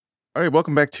All right,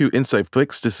 welcome back to Inside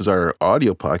Flicks. This is our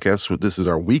audio podcast. This is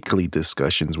our weekly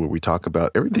discussions where we talk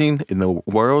about everything in the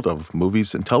world of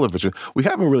movies and television. We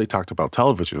haven't really talked about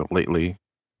television lately,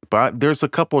 but there's a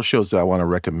couple of shows that I want to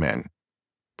recommend,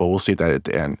 but we'll see that at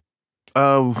the end.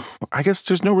 I guess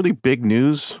there's no really big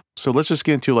news, so let's just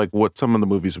get into like what some of the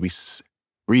movies we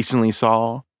recently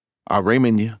saw.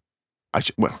 Raymond,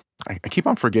 I keep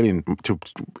on forgetting to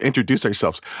introduce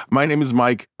ourselves. My name is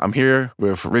Mike. I'm here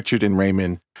with Richard and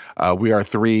Raymond. We are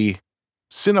three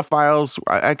cinephiles.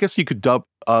 I guess you could dub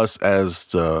us as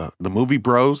the movie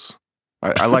bros.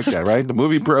 I like that, right? The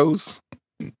movie bros.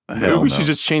 Maybe we should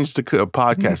just change the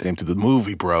podcast name to the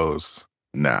Movie Bros.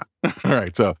 Nah. All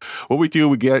right. So what we do,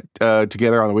 we get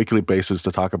together on a weekly basis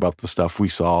to talk about the stuff we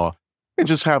saw and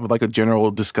just have like a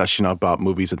general discussion about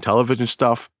movies and television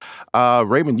stuff.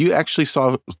 Raymond, you actually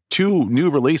saw two new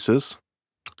releases.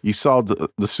 You saw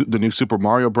the new Super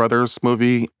Mario Brothers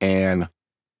movie and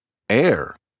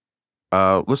Air.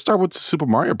 Let's start with Super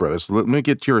Mario Brothers. Let me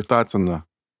get your thoughts on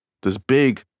this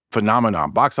big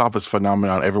phenomenon, box office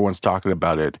phenomenon. Everyone's talking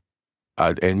about it.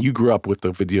 And you grew up with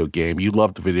the video game. You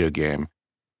loved the video game.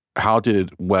 How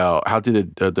did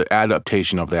the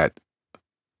adaptation of that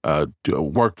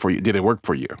work for you? Did it work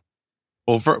for you?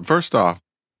 Well, first off,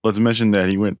 let's mention that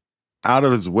he went out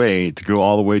of his way to go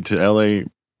all the way to LA,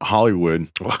 Hollywood.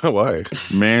 Why?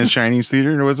 Man's Chinese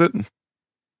Theater, was it?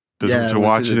 To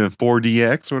watch it in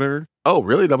 4DX, whatever. Oh,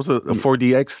 really? That was a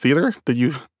 4DX theater?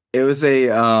 It was a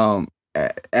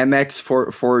MX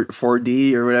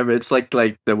 4D or whatever. It's like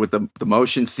with the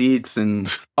motion seats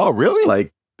and oh, really?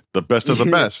 Like the best of the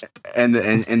best, and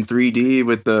 3D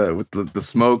with the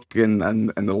smoke and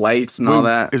the lights and all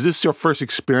that. Is this your first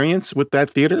experience with that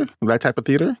theater? That type of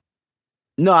theater?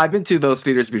 No, I've been to those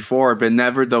theaters before, but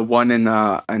never the one in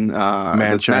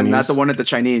Chinese. Not the one at the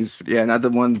Chinese. Yeah, not the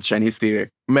one at the Chinese theater.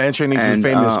 Man Chinese is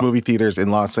famous movie theaters in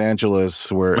Los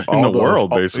Angeles, where all the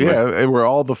world, basically. Yeah, where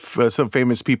all the some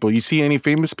famous people. You see any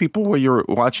famous people while you're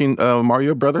watching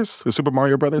Mario Brothers, the Super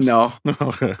Mario Brothers? No,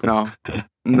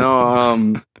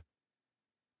 no.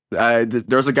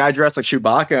 There's a guy dressed like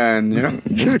Chewbacca, and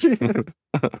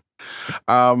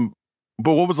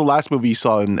But what was the last movie you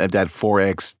saw in that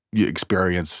 4X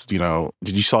experience? Did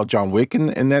you saw John Wick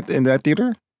in that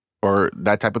theater or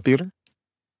that type of theater?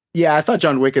 Yeah, I saw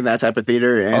John Wick in that type of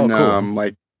theater, and cool.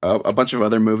 like a bunch of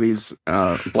other movies,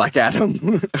 Black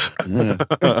Adam,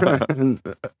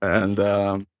 and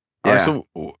yeah. Right, so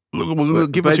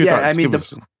give us your thoughts. I mean,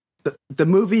 the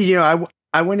movie, I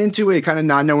went into it kind of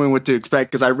not knowing what to expect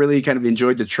because I really kind of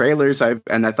enjoyed the trailers. I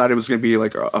thought it was going to be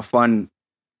like a fun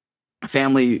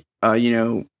family,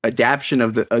 adaptation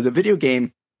of the video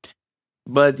game.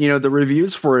 But the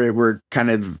reviews for it were kind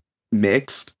of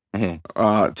mixed,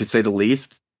 to say the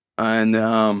least. And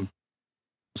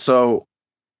so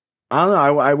I don't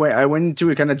know. I went into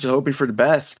it kind of just hoping for the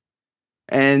best.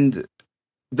 And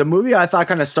the movie I thought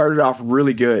kind of started off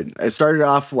really good. It started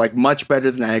off like much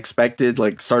better than I expected.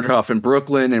 Like started off in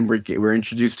Brooklyn, and we're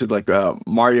introduced to like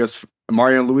Mario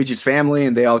and Luigi's family,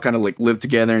 and they all kind of like live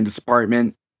together in this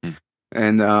apartment.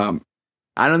 And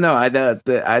I don't know.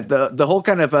 The whole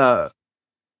kind of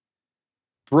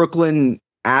Brooklyn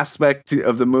aspect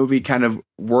of the movie kind of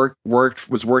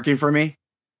was working for me.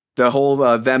 The whole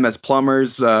them as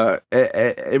plumbers,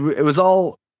 it was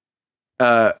all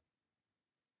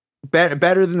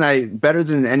better than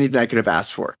anything I could have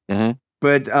asked for. Mm-hmm.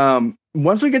 But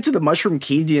once we get to the Mushroom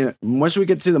Kingdom,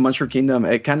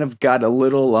 it kind of got a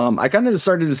little. I kind of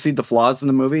started to see the flaws in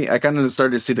the movie. I kind of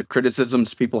started to see the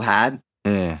criticisms people had,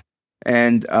 and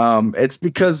it's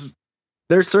because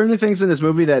there's certain things in this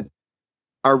movie that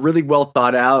are really well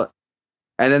thought out,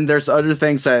 and then there's other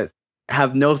things that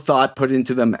have no thought put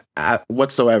into them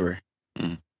whatsoever.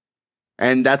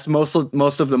 And that's most of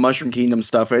the Mushroom Kingdom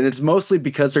stuff, and it's mostly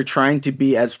because they're trying to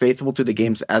be as faithful to the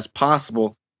games as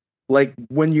possible. Like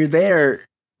when you're there,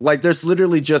 like there's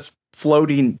literally just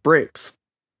floating bricks,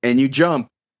 and you jump,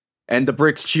 and the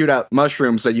bricks shoot out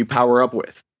mushrooms that you power up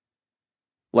with.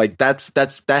 Like that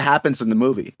happens in the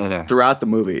movie, throughout the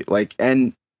movie. Like,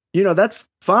 and that's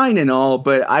fine and all,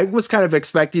 but I was kind of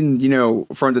expecting,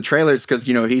 from the trailers, because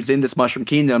he's in this Mushroom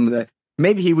Kingdom, that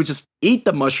maybe he would just eat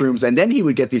the mushrooms and then he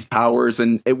would get these powers,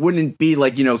 and it wouldn't be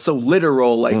like so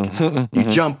literal, like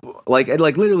you jump like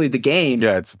literally the game.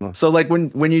 Yeah, it's so like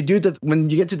when you get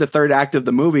to the third act of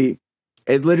the movie,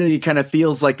 it literally kind of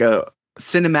feels like a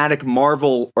cinematic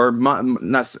Marvel or not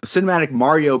cinematic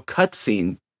Mario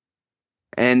cutscene,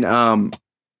 and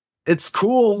it's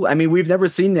cool. I mean, we've never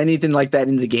seen anything like that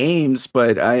in the games,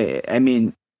 but I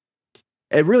mean,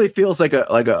 it really feels like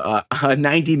a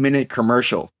 90-minute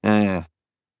commercial.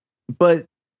 But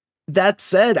that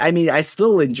said, I mean, I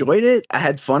still enjoyed it. I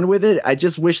had fun with it. I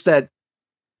just wish that,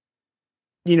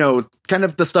 kind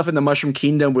of the stuff in the Mushroom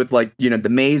Kingdom with like, the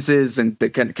mazes and the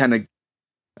kind of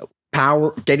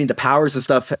power, getting the powers and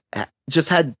stuff just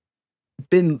had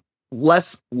been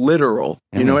less literal.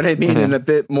 You know what I mean? And a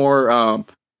bit more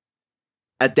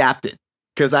adapted.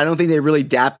 Because I don't think they really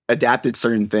adapted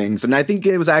certain things. And I think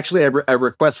it was actually a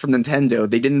request from Nintendo.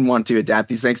 They didn't want to adapt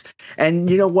these things. And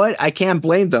you know what? I can't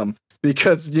blame them.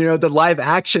 Because, the live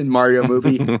action Mario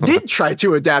movie did try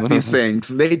to adapt these things.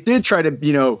 They did try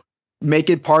to,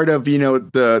 make it part of,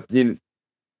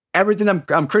 everything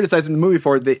I'm criticizing the movie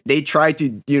for, they tried to,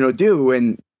 do,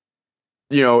 and,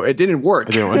 it didn't work.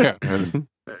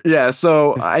 Yeah,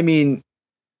 so, I mean,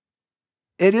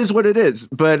 it is what it is.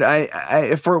 But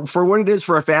I for what it is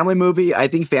for a family movie, I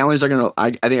think families are gonna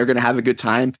have a good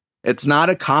time. It's not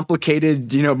a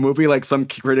complicated, movie like some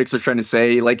critics are trying to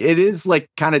say. Like, it is like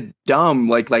kind of dumb.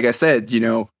 Like I said,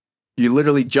 you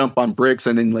literally jump on bricks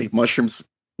and then like mushrooms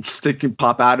stick and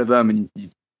pop out of them, and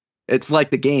it's like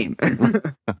the game.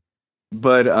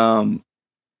 But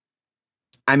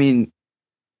I mean,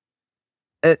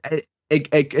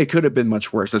 it could have been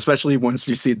much worse, especially once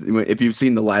if you've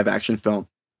seen the live action film.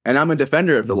 And I'm a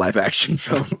defender of the live action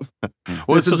film.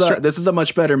 Well, this is a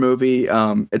much better movie.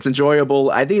 It's enjoyable.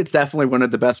 I think it's definitely one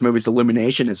of the best movies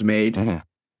Illumination has made.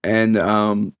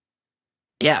 And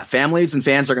yeah, families and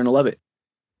fans are going to love it.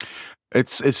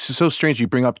 It's so strange you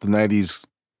bring up the 90s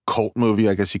cult movie,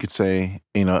 I guess you could say.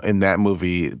 In that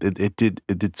movie, it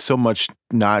did so much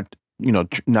not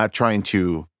trying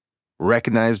to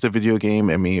recognize the video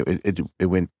game. I mean, it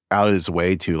went out of its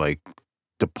way to like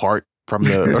depart from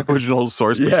the original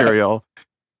source material.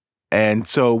 And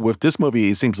so with this movie,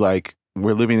 it seems like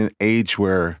we're living in an age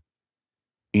where,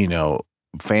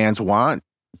 fans want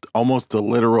almost the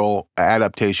literal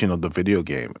adaptation of the video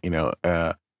game.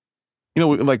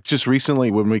 Like just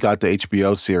recently when we got the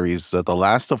HBO series, The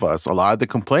Last of Us, a lot of the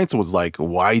complaints was like,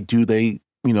 why do they,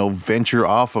 venture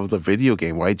off of the video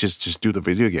game? Why just do the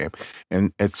video game?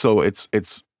 And so it's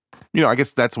I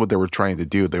guess that's what they were trying to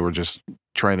do. They were just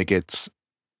trying to get,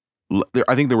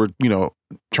 I think they were,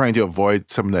 trying to avoid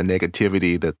some of the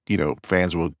negativity that,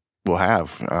 fans will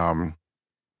have,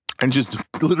 and just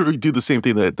literally do the same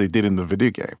thing that they did in the video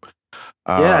game.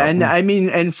 Yeah, and I mean,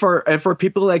 and for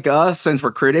people like us and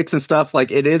for critics and stuff,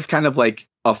 like it is kind of like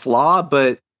a flaw,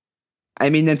 but I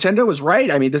mean, Nintendo was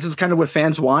right. I mean, this is kind of what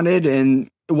fans wanted, and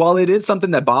while it is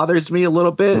something that bothers me a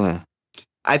little bit,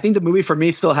 I think the movie for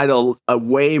me still had a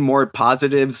way more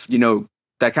positives,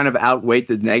 that kind of outweighed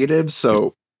the negatives.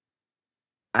 So,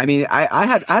 I mean, I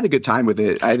had a good time with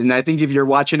it, and I think if you're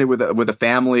watching it with a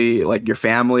family, like your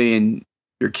family and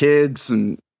your kids,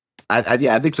 and I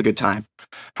think it's a good time.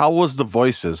 How was the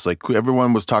voices? Like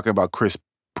everyone was talking about Chris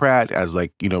Pratt as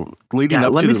like leading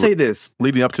up. Let me say this: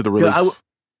 leading up to the release.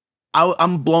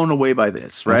 I'm blown away by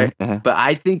this, right? But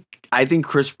I think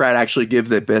Chris Pratt actually gives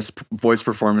the best voice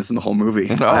performance in the whole movie.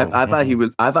 I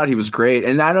thought he was great,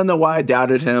 and I don't know why I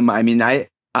doubted him. I mean,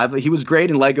 he was great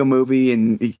in Lego Movie,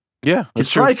 and he's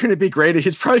probably going to be great.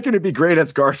 He's probably going to be great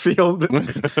as Garfield.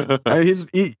 I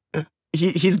mean,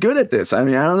 he's good at this. I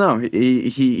mean, I don't know.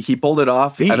 He pulled it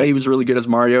off. I thought he was really good as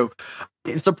Mario.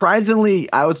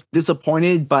 Surprisingly, I was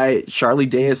disappointed by Charlie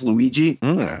Day as Luigi,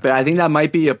 but I think that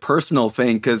might be a personal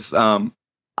thing because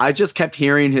I just kept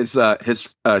hearing his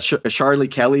Charlie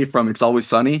Kelly from It's Always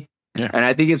Sunny, and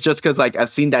I think it's just because like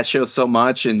I've seen that show so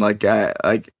much, and like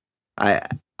I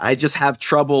just have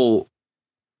trouble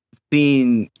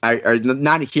seeing or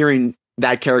not hearing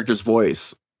that character's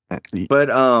voice.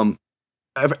 But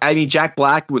I mean, Jack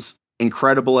Black was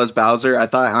incredible as Bowser. I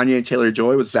thought Anya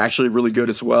Taylor-Joy was actually really good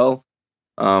as well.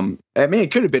 I mean,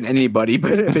 it could have been anybody,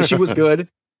 but she was good.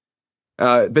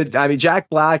 But I mean, Jack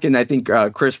Black and I think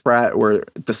Chris Pratt were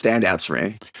the standouts for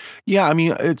me. Yeah, I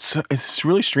mean, it's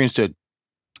really strange that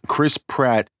Chris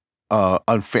Pratt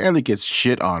unfairly gets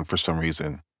shit on for some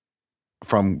reason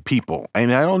from people,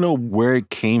 and I don't know where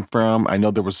it came from. I know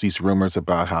there was these rumors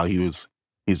about how he's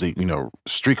a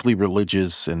strictly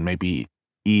religious and maybe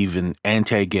even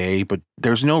anti-gay, but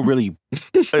there's no really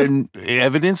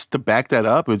evidence to back that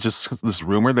up. It's just this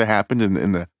rumor that happened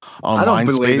in the online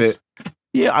space. It.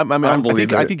 Yeah,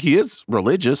 I think he is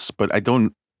religious, but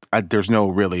there's no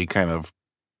really kind of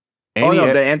the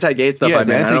anti-gay stuff. Yeah, I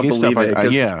don't believe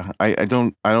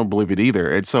it. I don't believe it either.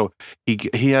 And so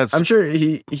he has. I'm sure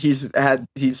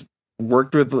he's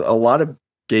worked with a lot of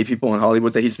gay people in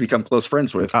Hollywood that he's become close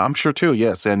friends with. I'm sure too.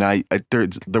 Yes, and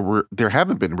there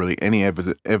haven't been really any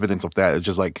evidence of that. It's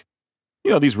just like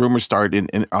these rumors start on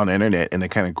the internet and they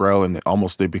kind of grow and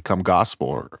they become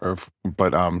gospel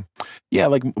but yeah,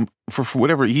 like for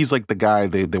whatever, he's like the guy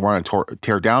they want to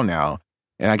tear down now.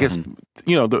 And I guess,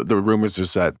 the rumors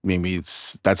is that maybe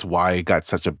that's why it got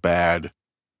such a bad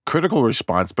critical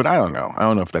response, but I don't know. I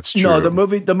don't know if that's true. No, the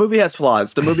movie has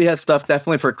flaws. The movie has stuff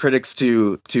definitely for critics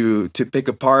to pick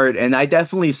apart, and I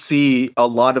definitely see a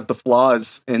lot of the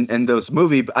flaws in those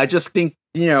movies. I just think,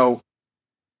 maybe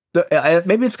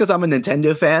it's because I'm a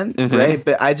Nintendo fan, right?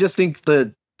 But I just think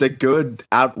the good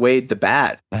outweighed the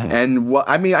bad. And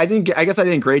I guess I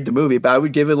didn't grade the movie, but I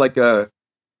would give it like a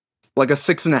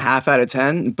 6.5 out of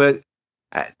 10. But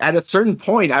at a certain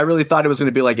point, I really thought it was going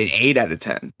to be like an 8 out of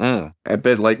 10.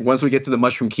 But like once we get to the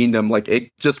Mushroom Kingdom, like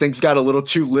things got a little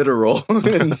too literal.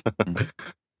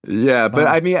 Yeah, but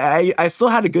I still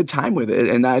had a good time with it,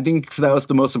 and I think that was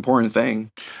the most important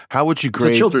thing. How would you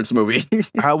grade? It's a children's movie.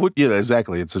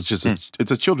 Exactly. It's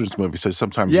a children's movie, so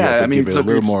sometimes you have to give it a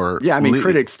little more. Yeah,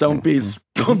 critics don't be.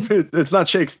 It's not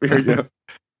Shakespeare.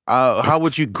 How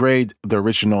would you grade the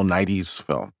original '90s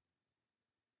film?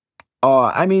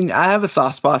 I have a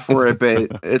soft spot for it,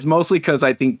 but it's mostly because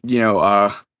I think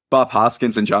Bob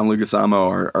Hoskins and John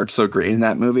Leguizamo are so great in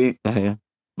that movie.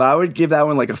 But I would give that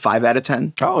one like a 5 out of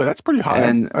 10. Oh, that's pretty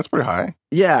high. That's pretty high.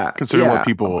 Yeah, considering what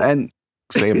people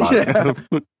say about it.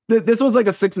 This one's like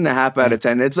a 6.5 out of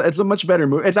 10. It's a much better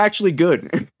movie. It's actually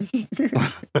good.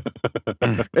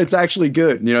 It's actually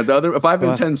good. The other 5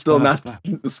 and 10 still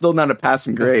not a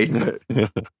passing grade.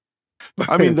 But.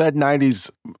 I mean, that 90s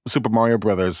Super Mario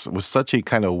Brothers was such a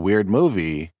kind of weird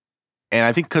movie. And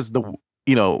I think because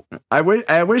I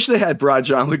wish they had brought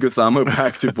John Leguizamo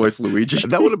back to voice Luigi.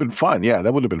 That would have been fun. Yeah,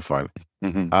 that would have been fun.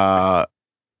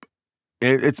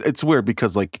 It's weird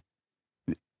because like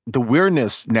the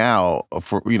weirdness now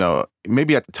for,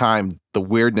 maybe at the time, the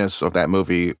weirdness of that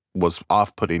movie was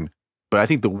off-putting. But I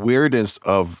think the weirdness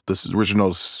of this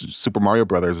original Super Mario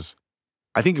Brothers,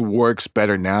 I think it works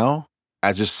better now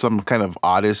as just some kind of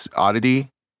oddity,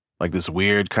 like this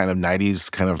weird kind of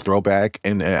 90s kind of throwback.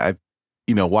 And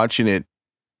watching it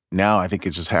now, I think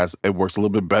it works a little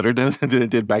bit better than it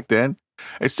did back then.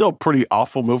 It's still a pretty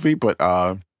awful movie, but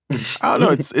I don't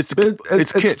know. It's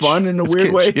kitsch. Fun in a it's weird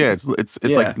kitsch. way. Yeah, it's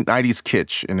like 90s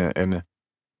kitsch, and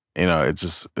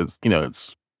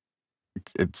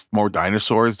it's more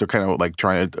dinosaurs. They're kind of like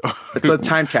trying to. It's a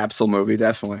time capsule movie,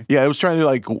 definitely. Yeah, it was trying to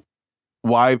like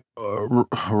ride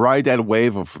that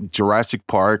wave of Jurassic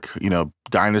Park,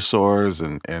 dinosaurs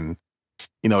and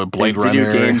Blade Runner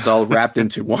video games all wrapped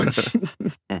into one.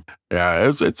 Yeah,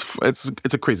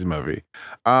 it's a crazy movie.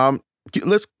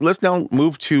 Let's now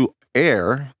move to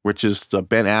Air, which is the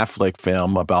Ben Affleck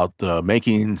film about the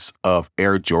makings of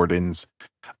Air Jordans.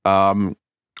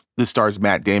 This stars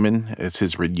Matt Damon. It's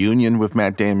his reunion with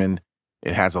Matt Damon.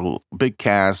 It has a big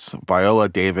cast. Viola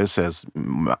Davis as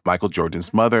Michael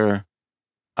Jordan's mother.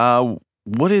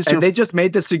 They just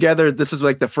made this together. This is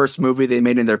like the first movie they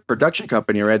made in their production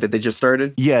company, right? That they just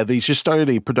started? Yeah, they just started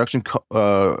a production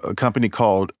company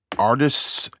called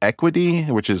Artists Equity,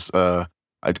 which is a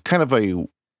kind of a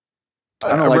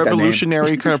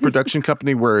revolutionary kind of production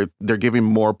company where they're giving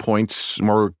more points,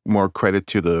 more credit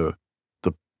to the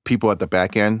people at the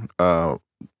back end.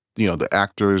 The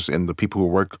actors and the people who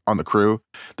work on the crew.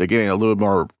 They're getting a little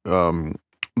more.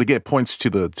 They get points to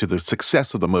the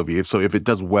success of the movie. If it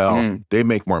does well, they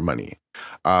make more money,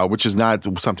 which is not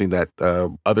something that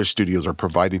other studios are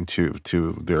providing to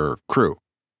their crew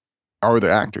or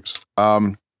their actors.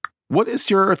 What is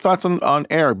your thoughts on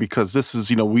Air? Because this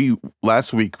is,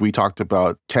 last week we talked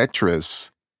about Tetris,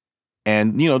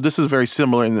 and this is very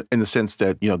similar in the sense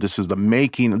that this is the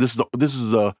making. This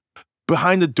is a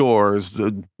behind the doors,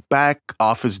 the back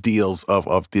office deals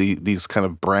of these kind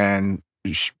of brand,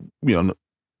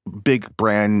 big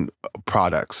brand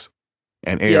products.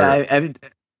 And Air. Yeah,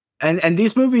 and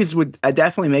these movies would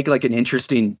definitely make like an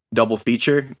interesting double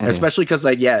feature, especially because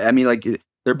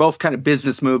they're both kind of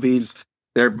business movies.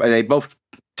 They both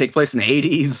take place in the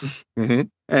 80s.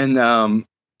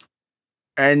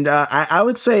 And I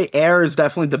would say Air is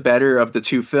definitely the better of the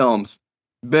two films,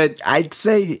 but I'd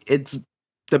say it's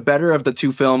the better of the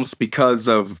two films because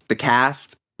of the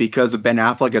cast, because of Ben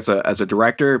Affleck as a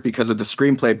director, because of the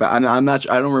screenplay. But I'm not.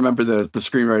 I don't remember the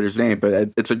screenwriter's name,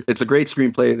 but it's a great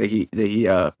screenplay that he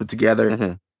put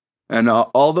together, and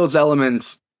all those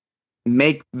elements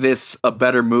make this a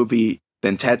better movie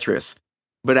than Tetris.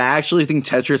 But I actually think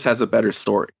Tetris has a better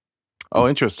story. Oh,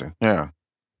 interesting. Yeah.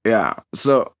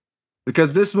 So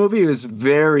because this movie is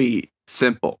very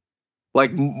simple.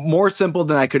 Like more simple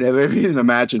than I could have even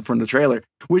imagined from the trailer,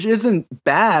 which isn't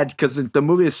bad because the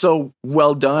movie is so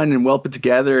well done and well put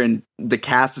together, and the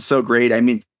cast is so great. I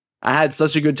mean, I had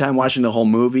such a good time watching the whole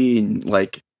movie, and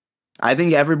like, I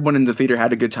think everyone in the theater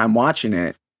had a good time watching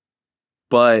it.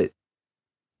 But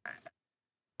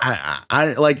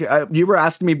you were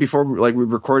asking me before, like we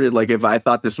recorded, like if I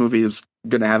thought this movie was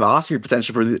gonna have Oscar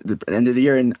potential for the end of the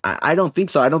year, and I don't think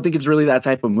so. I don't think it's really that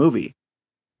type of movie,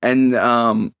 and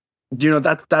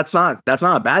that's not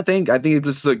a bad thing. I think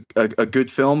this is a good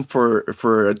film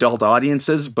for adult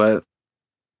audiences, but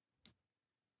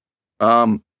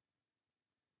I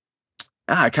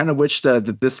kind of wish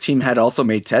that this team had also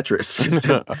made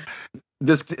Tetris.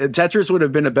 This Tetris would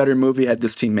have been a better movie had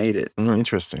this team made it.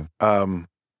 Interesting.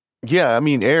 Yeah, I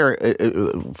mean,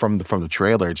 from the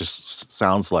trailer, it just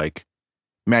sounds like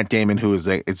Matt Damon, who is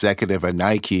an executive at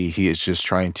Nike, he is just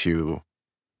trying to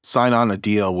sign on a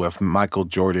deal with Michael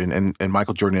Jordan, and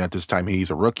Michael Jordan at this time, he's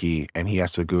a rookie, and he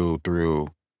has to go through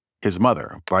his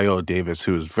mother, Viola Davis,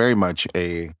 who is very much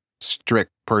a strict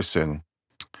person,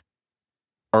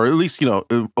 or at least,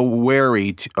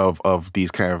 wary of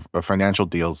these kind of financial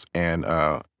deals, and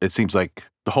it seems like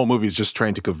the whole movie is just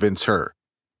trying to convince her.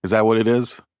 Is that what it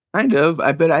is? Kind of.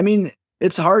 I mean,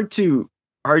 it's hard to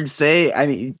say. I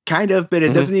mean, kind of, but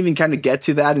it doesn't even kind of get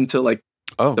to that until like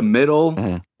the middle,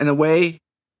 in a way.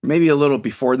 Maybe a little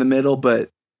before the middle, but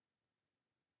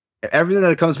everything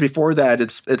that comes before that,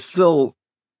 it's still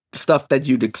stuff that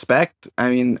you'd expect. I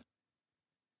mean,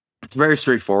 it's very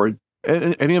straightforward.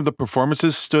 Any of the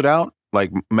performances stood out?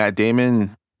 Like Matt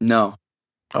Damon? No.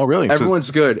 Oh, really? Everyone's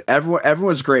good.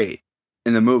 Everyone's great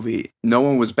in the movie. No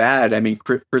one was bad. I mean,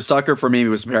 Chris Tucker for me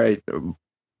was very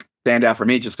stand out for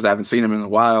me just because I haven't seen him in a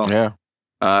while. Yeah.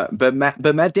 But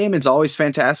Matt Damon's always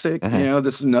fantastic.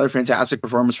 This is another fantastic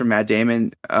performance from Matt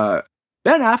Damon. Ben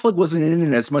Affleck wasn't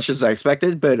in it as much as I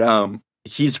expected, but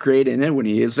he's great in it when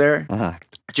he is there.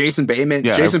 Jason Bateman.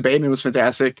 Yeah, Jason Bateman was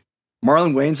fantastic.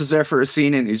 Marlon Wayans is there for a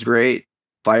scene, and he's great.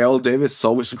 Viola Davis is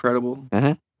always incredible.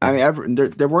 I mean,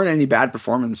 there weren't any bad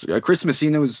performances. Chris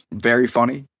Messina was very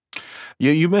funny.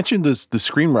 Yeah, you mentioned the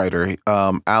screenwriter,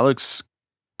 Alex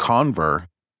Convery.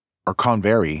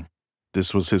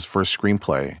 This was his first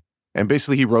screenplay. And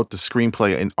basically he wrote the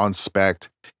screenplay on spec.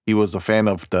 He was a fan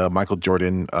of the Michael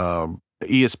Jordan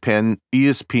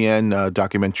ESPN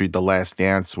documentary The Last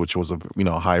Dance, which was a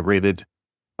high-rated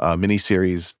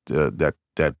miniseries that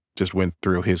just went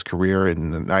through his career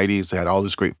in the 90s. It had all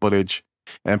this great footage.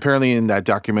 And apparently in that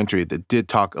documentary, it did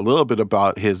talk a little bit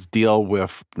about his deal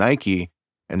with Nike,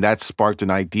 and that sparked an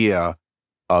idea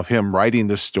of him writing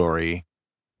this story.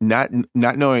 Not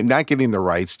getting the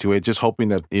rights to it, just hoping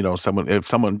that if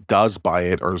someone does buy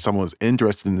it or someone's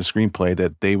interested in the screenplay,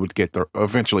 that they would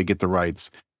eventually get the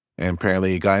rights. And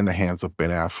apparently, it got in the hands of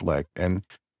Ben Affleck. And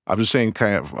I'm just saying,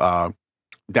 kind of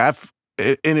that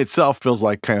in itself feels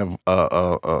like kind of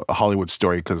a Hollywood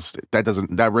story, because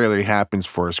that rarely happens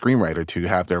for a screenwriter to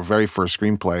have their very first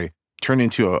screenplay turn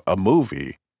into a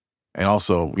movie, and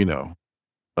also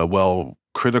a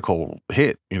critical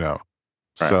hit. Right.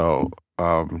 So.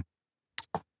 But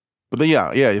then,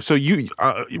 yeah. So you,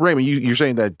 Raymond, you're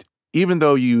saying that even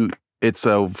though it's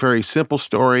a very simple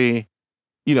story,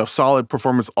 solid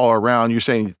performance all around, you're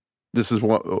saying this is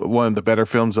one of the better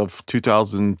films of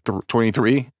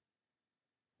 2023.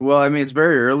 Well, I mean, it's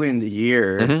very early in the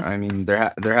year. I mean,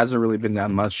 there hasn't really been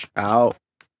that much out.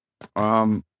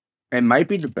 It might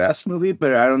be the best movie,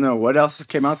 but I don't know what else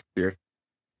came out this year.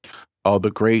 Oh, the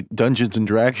great Dungeons and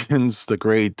Dragons, the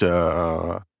great.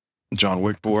 John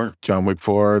Wick 4.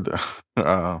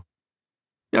 I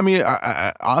mean,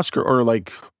 Oscar or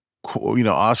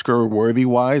Oscar worthy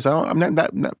wise, I'm not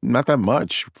that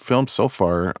much film so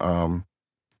far.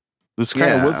 This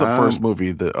kind of was the first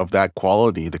movie of that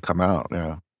quality to come out.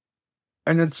 Yeah,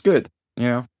 and it's good.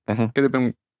 Could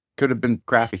have been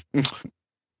crappy.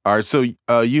 All right, so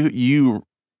you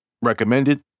recommend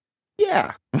it?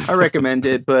 Yeah, I recommend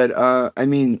it, but I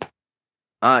mean.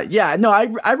 I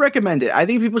recommend it. I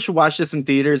think people should watch this in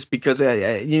theaters because,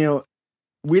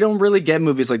 we don't really get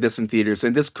movies like this in theaters,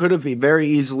 and this could have very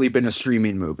easily been a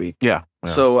streaming movie. Yeah.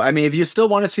 So, I mean, if you still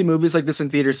want to see movies like this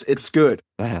in theaters, it's good.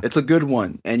 It's a good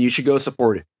one, and you should go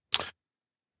support it.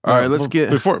 All right, let's get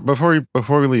before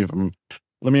we leave.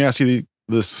 Let me ask you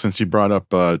this, since you brought up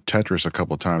Tetris a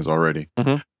couple of times already.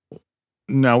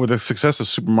 Now, with the success of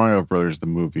Super Mario Brothers, the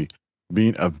movie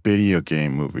being a video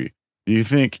game movie. Do you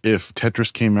think if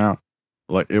Tetris came out,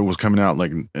 like it was coming out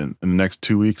like in the next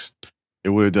 2 weeks, it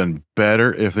would have done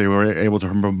better if they were able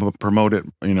to promote it,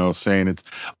 saying it's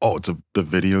the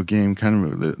video game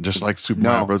kind of just like Super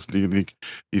Mario Bros. Do you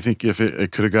think if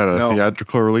it could have got a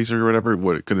theatrical release or whatever,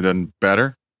 it could have done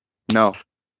better? No,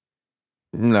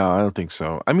 I don't think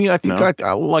so. I mean, I think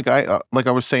like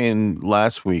I was saying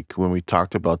last week when we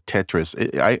talked about Tetris,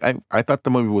 I thought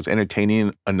the movie was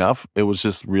entertaining enough. It was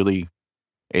just really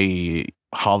a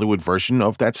Hollywood version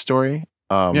of that story.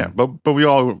 But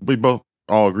we both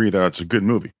all agree that it's a good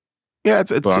movie. Yeah,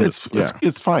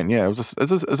 it's fine. Yeah, it's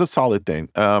a solid thing.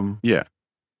 Yeah,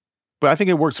 but I think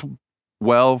it works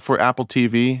well for Apple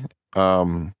TV.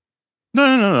 No.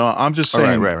 I'm just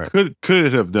saying, right. Could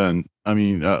it have done? I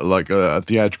mean, like a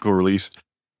theatrical release.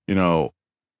 Could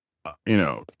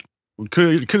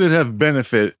it have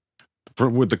benefit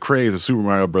with the craze of Super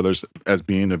Mario Brothers as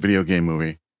being a video game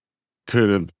movie? Could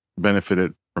it have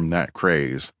benefited from that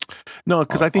craze? No,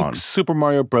 because I think Super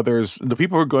Mario Brothers, the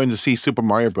people who are going to see Super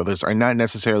Mario Brothers are not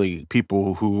necessarily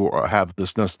people who have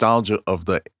this nostalgia of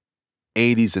the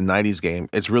 80s and 90s game.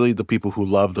 It's really the people who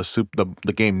love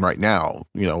the game right now,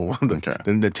 the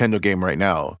Nintendo game right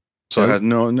now. So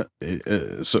so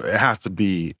it has to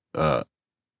be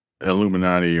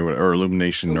Illuminati or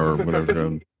Illumination or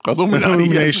whatever.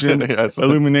 Illumination, yes.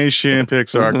 Illumination,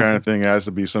 Pixar kind of thing. It has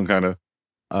to be some kind of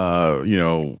a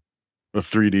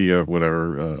 3D or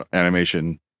whatever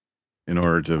animation in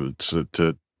order to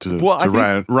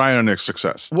ride on its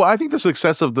success. Well, I think the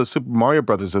success of the Super Mario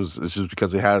Brothers is just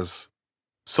because it has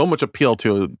so much appeal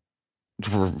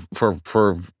for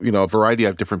a variety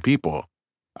of different people.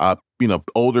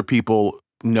 Older people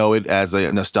know it as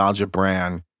a nostalgia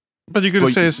brand. But you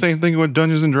could say the same thing with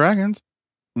Dungeons and Dragons.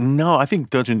 No, I think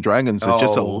Dungeons and Dragons is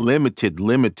just a limited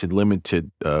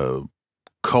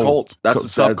cult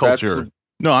subculture.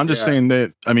 No, I'm just saying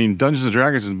that. I mean, Dungeons and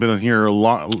Dragons has been on here a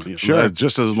long,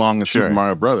 just as long as Super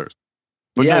Mario Brothers.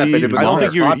 But I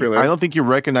don't think you're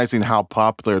recognizing how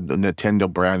popular the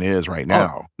Nintendo brand is right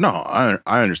now. No,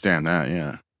 I understand that.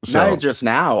 Yeah, not just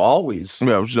now, always.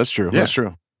 Yeah, that's true. Yeah. That's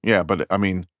true. Yeah, but I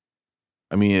mean,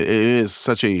 it is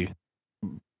such a.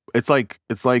 It's like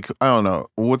I don't know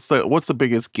what's the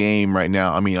biggest game right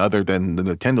now. I mean, other than the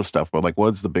Nintendo stuff, but like,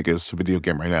 what's the biggest video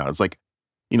game right now? It's like,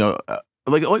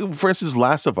 like for instance,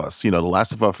 Last of Us. The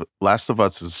Last of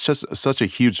Us is just such a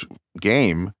huge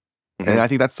game, and I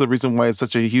think that's the reason why it's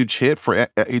such a huge hit for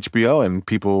HBO, and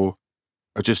people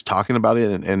are just talking about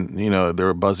it, and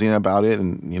they're buzzing about it,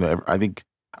 and I think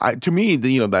to me,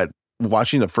 that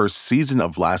watching the first season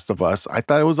of Last of Us, I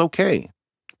thought it was okay.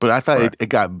 But I thought it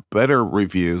got better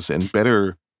reviews and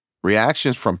better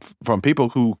reactions from people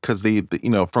who, because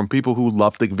from people who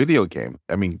love the video game.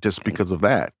 I mean, just because of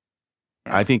that.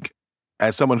 I think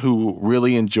as someone who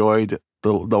really enjoyed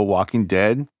the Walking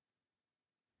Dead,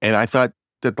 and I thought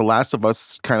that The Last of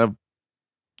Us kind of,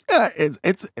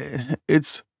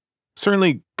 it's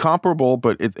certainly comparable,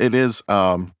 but it is.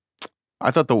 I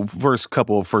thought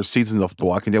the first seasons of The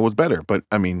Walking Dead was better, but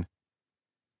I mean.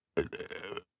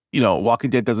 Walking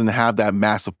Dead doesn't have that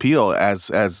mass appeal as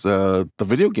the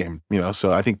video game,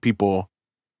 so I think people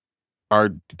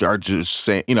are just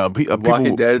saying,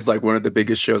 Walking Dead is like one of the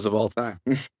biggest shows of all time.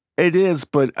 It is,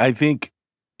 but I think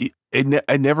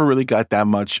it never really got that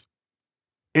much.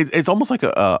 It's almost like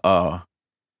a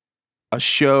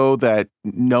show that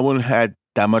no one had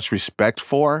that much respect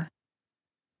for,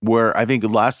 where I think The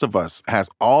Last of Us has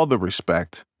all the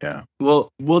respect. Yeah. Well,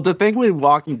 the thing with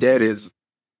Walking Dead is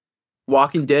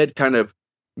Walking Dead kind of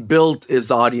built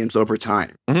its audience over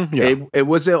time. Mm-hmm, yeah. It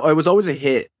was always a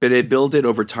hit, but it built it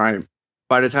over time.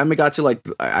 By the time it got to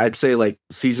I'd say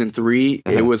season 3,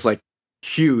 it was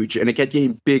huge, and it kept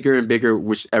getting bigger and bigger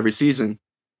with every season.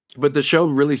 But the show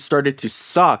really started to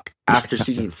suck after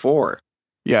season 4.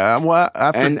 Yeah, well,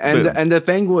 after the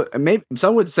thing maybe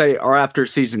some would say or after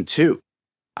season 2.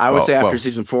 I would say after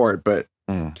season 4, but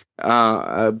the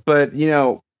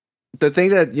thing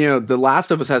that The Last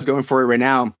of Us has going for it right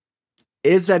now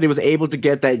is that it was able to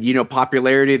get that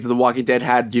popularity that The Walking Dead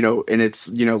had in its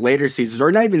later seasons,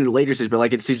 or not even in the later seasons, but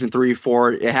like in season 3,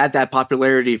 4, it had that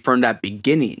popularity from that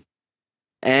beginning,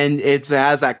 and it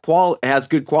has that it has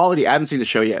good quality. I haven't seen the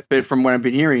show yet, but from what I've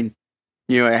been hearing,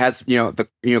 it has the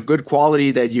good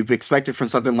quality that you've expected from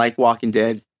something like Walking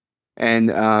Dead, and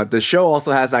the show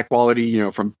also has that quality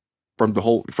from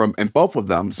in both of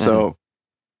them. So,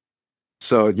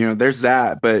 there's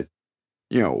that, but,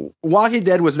 Walking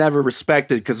Dead was never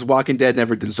respected because Walking Dead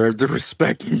never deserved the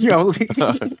respect,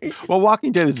 Well,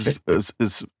 Walking Dead is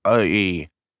a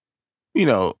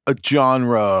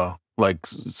genre like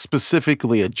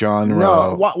specifically a genre.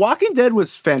 No, Walking Dead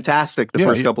was fantastic the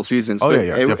first couple seasons. Oh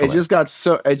yeah, it just got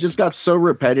so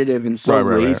repetitive and so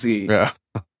lazy. Right.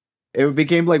 Yeah, it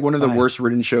became like one of the worst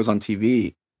written shows on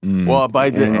TV. Well,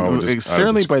 by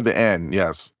certainly by the end,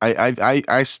 yes,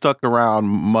 I stuck around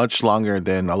much longer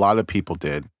than a lot of people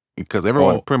did because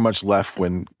everyone pretty much left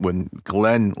when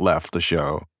Glenn left the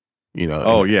show. You know.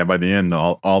 Oh yeah, by the end,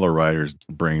 all the writers'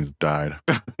 brains died.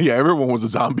 Yeah, everyone was a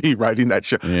zombie writing that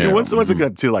show. Yeah. And once it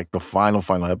got to like the final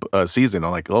season,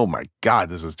 I'm like, oh my god,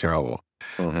 this is terrible.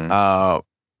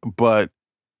 But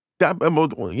that,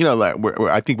 you know, like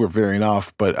I think we're veering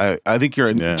off. But I think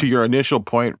to your initial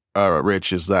point,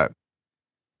 Rich, is that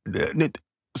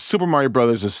Super Mario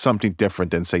Brothers is something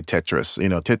different than say Tetris. You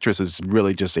know, Tetris is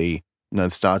really just a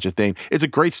nostalgia thing. It's a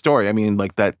great story. I mean,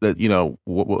 like that you know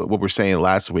what we're saying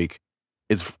last week.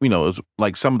 It's, you know, it's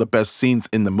like some of the best scenes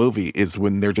in the movie is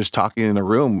when they're just talking in a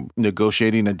room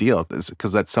negotiating a deal,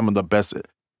 because that's some of the best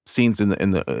scenes in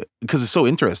the because it's so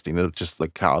interesting. It's just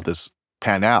like how this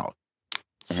pan out.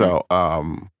 So,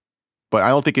 but I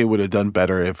don't think it would have done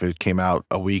better if it came out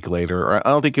a week later. Or I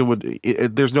don't think it would.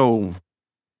 There's no.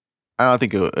 I don't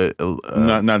think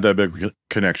not that big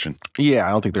connection. Yeah,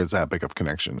 I don't think there's that big of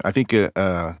connection. I think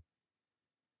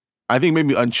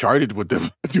maybe Uncharted would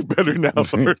do better now or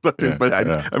something. Yeah, but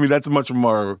I mean, that's much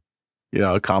more, you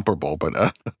know, comparable. But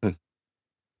I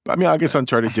mean, I guess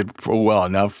Uncharted did well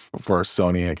enough for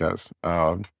Sony, I guess.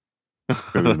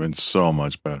 Could have been so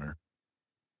much better.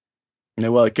 Yeah,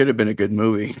 well, it could have been a good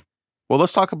movie. Well,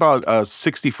 let's talk about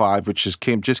 65, which just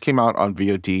came out on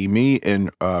VOD. Me and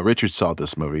Richard saw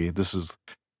this movie. This is,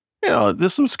 you know,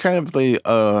 this was kind of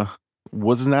the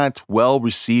was not well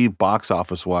received box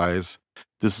office wise.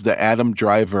 This is the Adam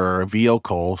Driver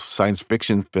vehicle science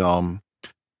fiction film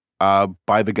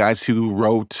by the guys who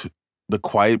wrote The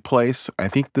Quiet Place. I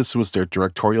think this was their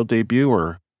directorial debut,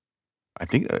 or I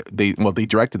think they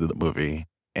directed the movie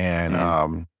and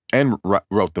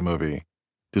wrote the movie.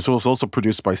 This was also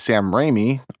produced by Sam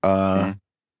Raimi.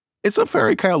 It's a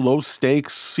very kind of low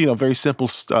stakes, you know, very simple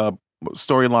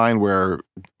storyline where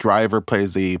Driver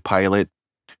plays a pilot.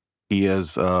 He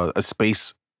is a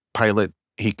space pilot.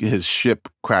 His ship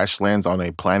crash lands on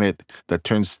a planet that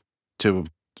turns out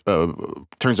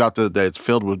that it's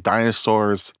filled with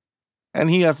dinosaurs, and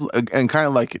he has, and kind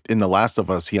of like in The Last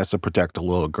of Us, he has to protect a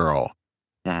little girl.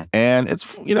 And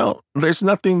it's, you know, there's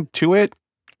nothing to it.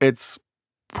 It's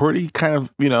pretty kind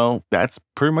of, you know, that's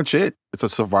pretty much it. It's a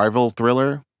survival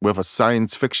thriller with a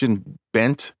science fiction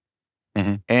bent.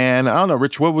 And I don't know,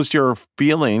 Rich, what was your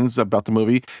feelings about the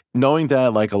movie, knowing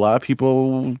that like a lot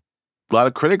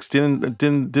of critics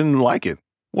didn't like it?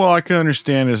 Well, I can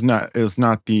understand it's not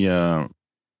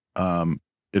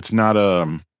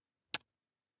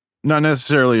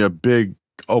necessarily a big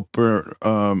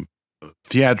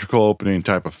theatrical opening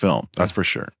type of film. That's for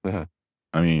sure.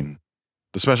 I mean,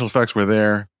 the special effects were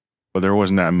there, but there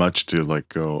wasn't that much to like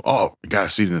go, oh, you got to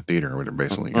see it in the theater,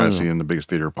 basically. You got to see it in the biggest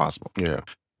theater possible. Yeah.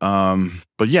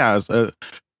 But yeah, for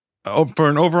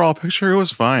an overall picture, it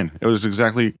was fine. It was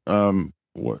exactly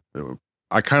what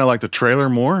I kind of like the trailer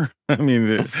more. I mean,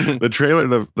 the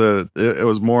trailer, it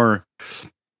was more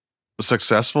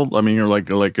successful. I mean, you're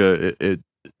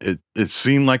it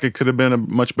seemed like it could have been a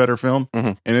much better film,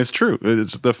 and it's true.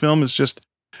 The film is just,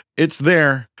 it's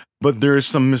there, but there is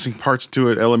some missing parts to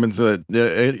it, elements that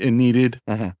it needed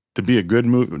to be a good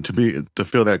movie, to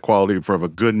feel that quality of a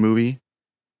good movie.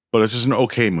 But it's just an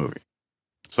okay movie.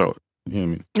 So, you know what I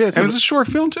mean? Yeah, and it's a short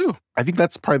film too. I think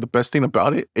that's probably the best thing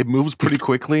about it. It moves pretty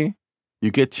quickly.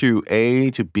 You get to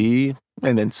A to B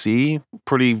and then C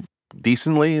pretty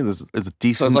decently. It's a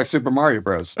decent. Sounds like Super Mario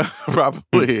Bros.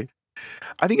 Probably.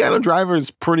 I think Adam Driver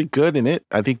is pretty good in it.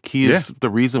 I think he is the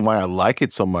reason why I like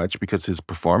it so much, because his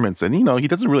performance. And, you know, he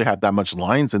doesn't really have that much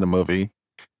lines in the movie.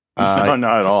 No,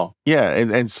 not at all. Yeah,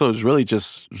 and so it's really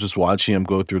just watching him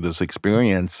go through this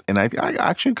experience, and I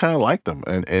actually kind of liked him.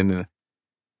 And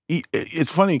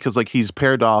it's funny because like he's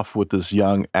paired off with this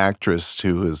young actress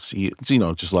who is, you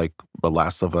know, just like The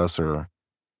Last of Us or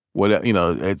what, you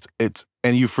know. It's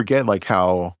and you forget like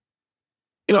how,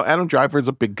 you know, Adam Driver is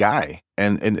a big guy,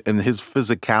 and his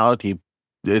physicality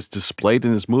is displayed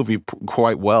in this movie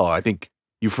quite well. I think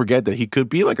you forget that he could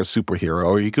be like a superhero,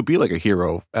 or he could be like a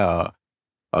hero.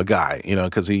 A guy, you know,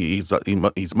 because he's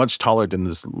much taller than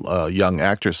this young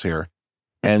actress here,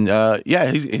 and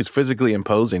he's physically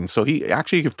imposing. So he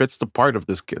actually fits the part of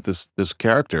this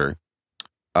character,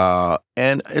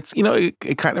 and it's, you know,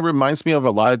 it kind of reminds me of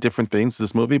a lot of different things,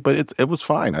 this movie, but it was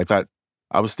fine.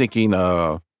 I was thinking, you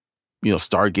know,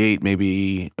 Stargate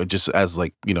maybe, just as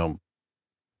like, you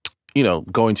know,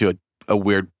 going to a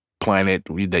weird planet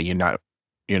that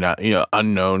you're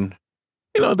unknown.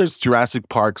 There's Jurassic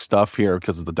Park stuff here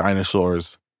because of the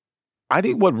dinosaurs. I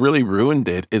think what really ruined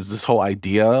it is this whole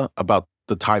idea about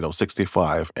the title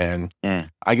 65 and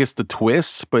I guess the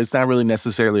twist, but it's not really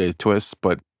necessarily a twist.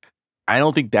 But I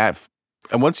don't think that.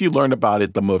 And once you learn about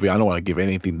it, the movie, I don't want to give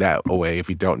anything that away if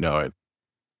you don't know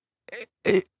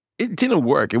it. It didn't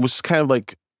work. It was kind of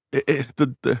like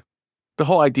the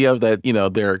whole idea of that.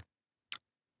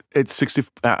 It's 60.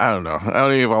 I don't know. I don't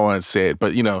know if I want to say it,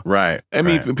 but right. I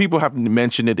mean, people have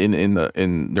mentioned it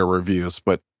in their reviews,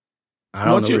 but. I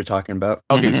don't know what you're talking about.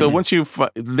 Okay, so once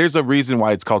there's a reason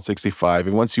why it's called 65,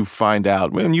 and once you find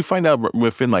out,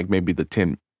 within like maybe the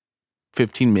 10,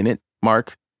 15-minute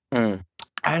mark, I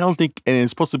don't think, and it's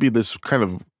supposed to be this kind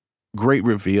of great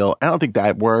reveal. I don't think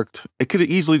that worked. It could have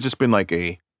easily just been like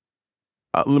let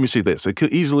me say this. It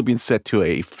could easily been set to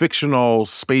a fictional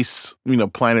space,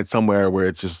 planet somewhere where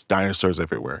it's just dinosaurs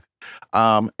everywhere.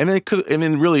 And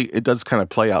then really it does kind of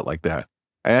play out like that.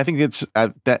 And I think it's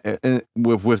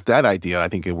with that idea, I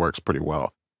think it works pretty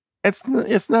well. It's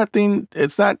not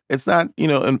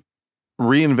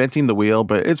reinventing the wheel,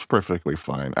 but it's perfectly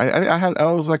fine.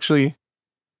 I was actually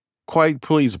quite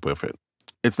pleased with it.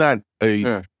 It's not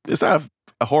a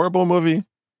horrible movie,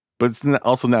 but it's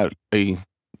also not a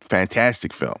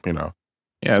fantastic film.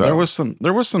 Yeah, so.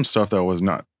 there was some stuff that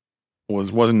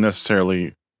wasn't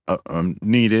necessarily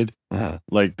needed,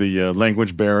 like the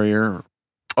language barrier.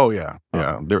 Oh yeah.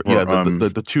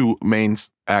 The two main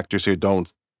actors here don't.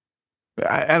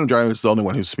 Adam Driver is the only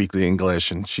one who speaks the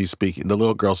English, and the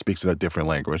little girl speaks in a different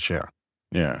language.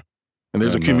 Yeah. And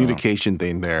there's a communication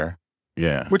thing there.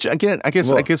 Yeah. Which again, I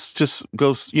guess just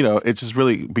goes. It's just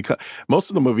really because most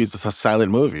of the movie is just a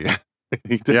silent movie.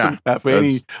 It doesn't have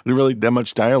really that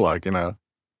much dialogue,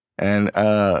 And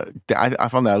I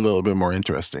found that a little bit more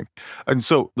interesting. And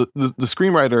so the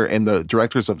screenwriter and the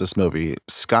directors of this movie,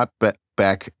 Scott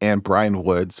Beck and Brian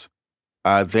Woods,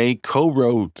 they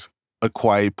co-wrote A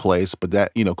Quiet Place, but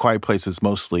that, Quiet Place is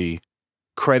mostly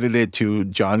credited to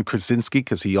John Krasinski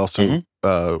because he also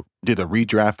did a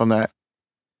redraft on that.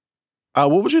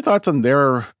 What was your thoughts on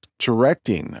their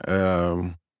directing?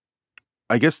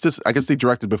 I guess they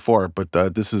directed before, but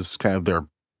this is kind of their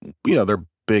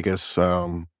biggest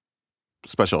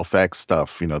special effects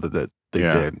stuff, that they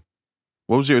did.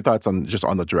 What was your thoughts on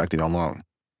the directing alone?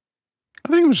 I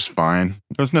think it was just fine.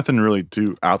 There's nothing really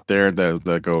too out there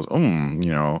that goes,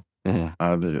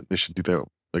 they should do that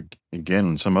like again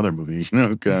in some other movie,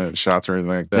 shots or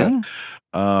anything like that.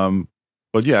 Yeah.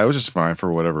 But yeah, it was just fine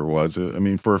for whatever it was. I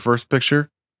mean, for a first picture,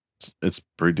 it's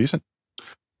pretty decent.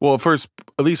 Well, at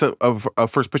least a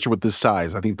first picture with this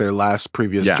size. I think their last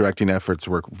previous directing efforts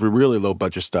were really low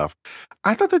budget stuff.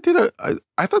 I thought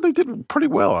they did pretty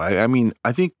well. I mean,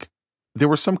 I think there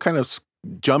were some kind of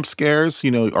jump scares,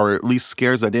 or at least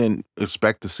scares I didn't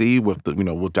expect to see with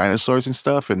with dinosaurs and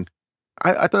stuff. And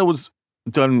I thought it was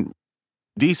done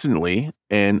decently,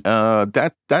 and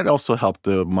that also helped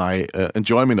my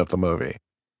enjoyment of the movie.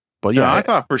 But yeah, I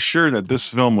thought for sure that this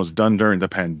film was done during the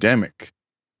pandemic.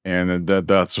 And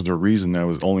that's the reason that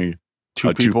was only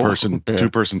a two-person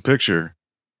picture,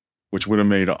 which would have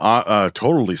made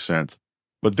totally sense.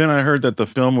 But then I heard that the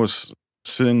film was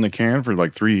sitting in the can for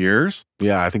like 3 years.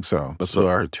 Yeah, I think so. That's what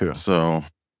I heard too. So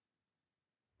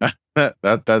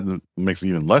that makes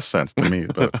even less sense to me.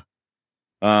 But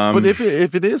if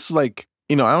it is like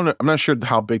I'm not sure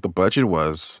how big the budget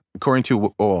was. According to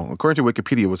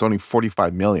Wikipedia, it was only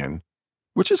 $45 million,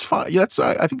 which is fine. Yeah,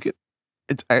 I think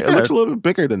it looks a little bit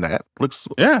bigger than that.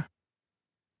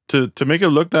 To make it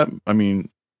look that. I mean,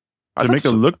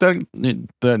 look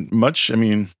that much. I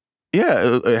mean, it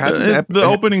had the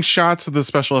opening shots of the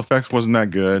special effects wasn't that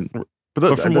good.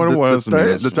 But from what it was,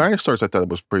 the dinosaurs I thought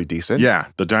was pretty decent. Yeah,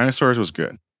 the dinosaurs was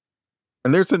good.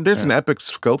 And there's an epic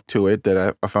scope to it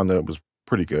that I found that it was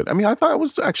pretty good. I mean, I thought it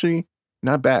was actually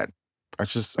not bad. I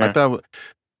thought.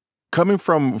 Coming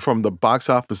from the box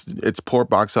office, its poor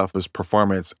box office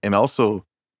performance, and also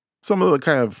some of the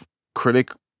kind of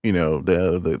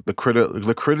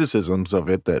the criticisms of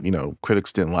it that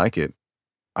critics didn't like it.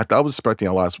 I thought I was expecting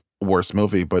a lot worse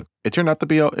movie, but it turned out to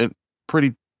be a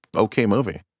pretty okay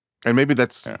movie. And maybe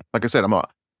that's like I said, I'm a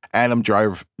Adam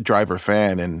Driver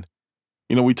fan, and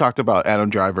we talked about Adam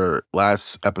Driver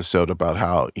last episode about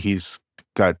how he's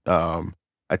got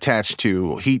attached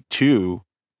to Heat 2.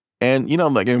 And,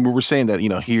 and we were saying that,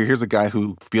 here's a guy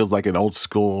who feels like an old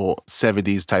school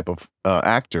 70s type of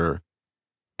actor.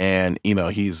 And,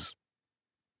 he's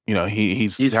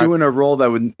doing a role that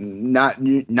would not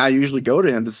usually go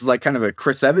to him. This is like kind of a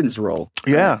Chris Evans role.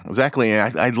 Yeah, exactly.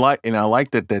 And I like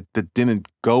that didn't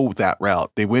go that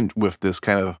route. They went with this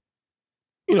kind of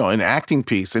an acting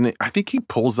piece, and I think he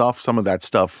pulls off some of that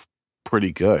stuff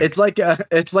pretty good. It's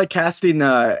like casting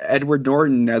Edward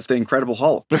Norton as the Incredible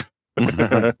Hulk.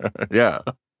 Yeah.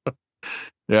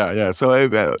 So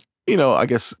I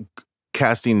guess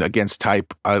casting against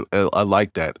type, I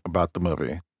like that about the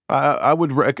movie. I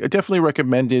would definitely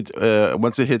recommend it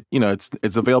once it hit.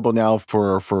 It's available now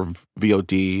for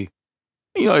VOD.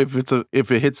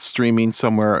 If it hits streaming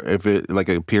somewhere, if it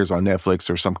appears on Netflix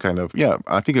or some kind of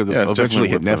I think it'll eventually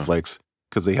hit Netflix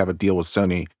because they have a deal with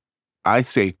Sony. I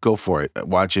say go for it.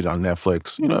 Watch it on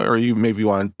Netflix. Or you maybe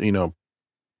want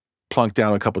plunk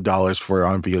down a couple dollars for it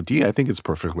on VOD. I think it's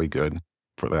perfectly good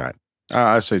for that.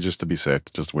 I say just to be safe,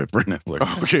 just wait for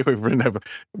Netflix. Okay, wait for Netflix.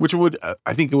 Which would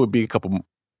I think it would be a couple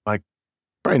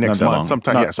probably next month,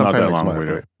 sometime next month.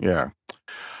 Right? Yeah.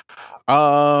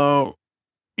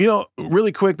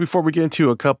 Really quick before we get into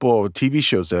a couple of TV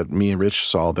shows that me and Rich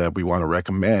saw that we want to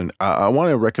recommend, I want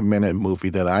to recommend a movie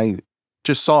that I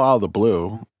just saw out of the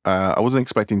blue. I wasn't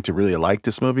expecting to really like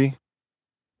this movie,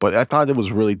 but I thought it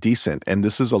was really decent. And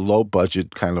this is a low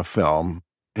budget kind of film,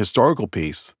 historical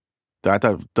piece that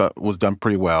I thought was done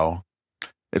pretty well.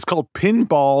 It's called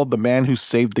Pinball: The Man Who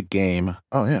Saved the Game.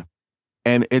 Oh yeah.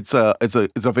 And it's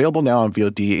available now on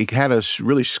VOD. It had a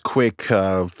really quick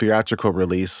theatrical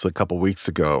release a couple weeks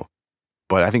ago,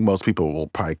 but I think most people will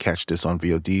probably catch this on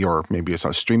VOD or maybe it's on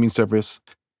a streaming service.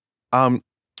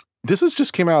 This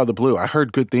just came out of the blue. I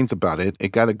heard good things about it.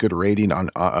 It got a good rating on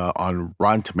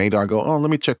Rotten Tomato. I go, let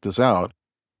me check this out.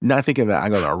 Not thinking that I'm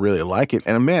gonna really like it.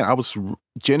 And man, I was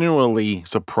genuinely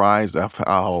surprised at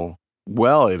how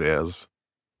well it is.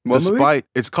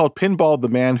 It's called Pinball: The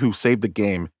Man Who Saved the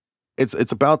Game.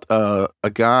 It's about a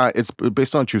guy. It's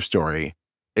based on a true story.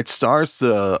 It stars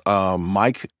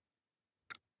Mike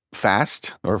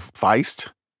Feist,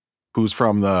 who's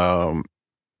from the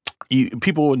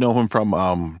people would know him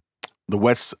from the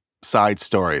West Side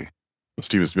Story.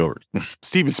 Steven Spielberg.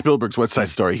 Steven Spielberg's West Side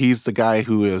Story. He's the guy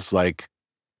who is I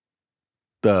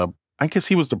guess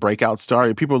he was the breakout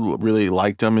star. People really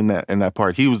liked him in that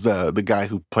part. He was the guy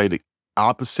who played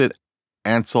opposite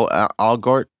Ansel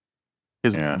Elgort.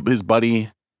 His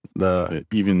buddy, the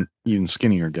even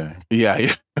skinnier guy.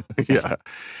 Yeah.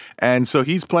 And so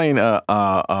he's playing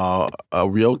a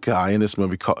real guy in this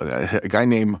movie, a guy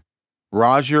named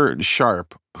Roger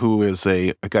Sharp, who is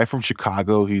a guy from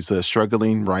Chicago. He's a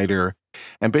struggling writer,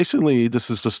 and basically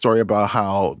this is the story about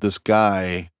how this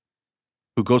guy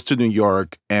who goes to New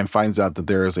York and finds out that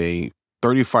there is a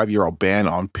 35-year-old ban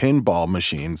on pinball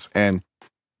machines, and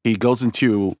he goes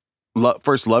into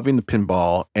first loving the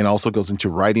pinball and also goes into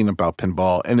writing about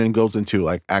pinball and then goes into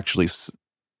actually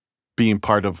being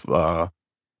part of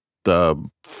the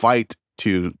fight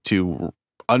to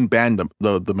unban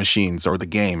the machines or the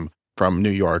game from New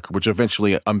York, which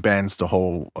eventually unbans the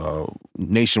whole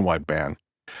nationwide ban.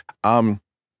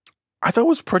 I thought it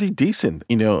was pretty decent.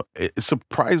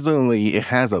 Surprisingly, it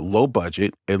has a low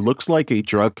budget. It looks like a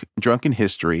drunken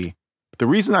history. The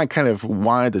reason I kind of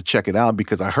wanted to check it out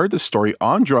because I heard the story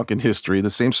on Drunken History, the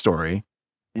same story,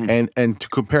 and to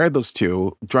compare those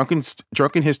two, Drunken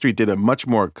History did a much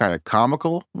more kind of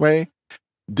comical way.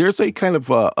 There's a kind of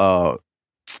I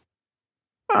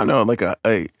don't know,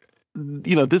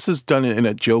 this is done in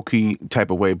a jokey type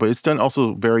of way, but it's done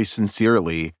also very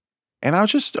sincerely. And I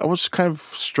was kind of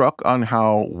struck on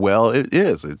how well it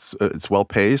is. It's well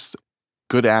paced,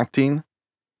 good acting,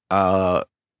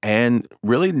 and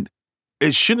really.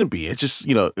 It shouldn't be. It's just,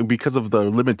 because of the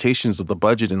limitations of the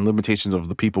budget and limitations of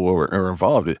the people who are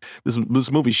involved.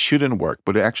 This movie shouldn't work,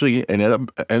 but it actually ended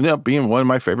up being one of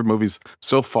my favorite movies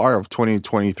so far of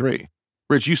 2023.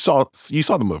 Rich, you saw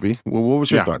the movie. What was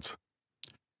your thoughts?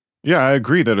 Yeah, I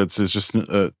agree that it's just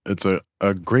it's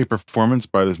a great performance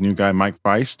by this new guy, Mike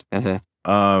Feist,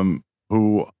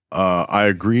 who I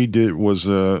agreed was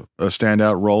a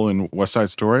standout role in West Side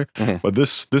Story. But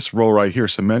this role right here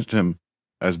cemented him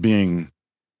as being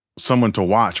someone to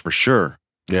watch for sure.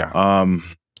 Yeah.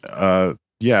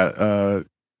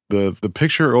 The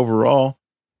picture overall,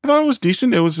 I thought it was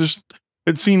decent.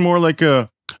 It seemed more like a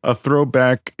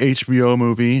throwback HBO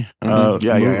movie.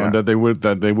 That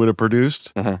they would have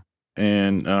produced.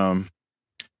 And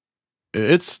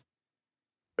it's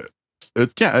a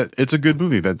good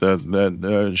movie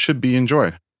that should be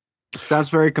enjoyed. Sounds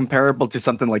very comparable to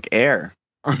something like Air.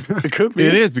 It could be.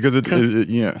 It is because it could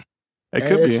be.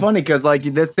 It's funny because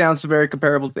this sounds very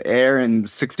comparable to Air, and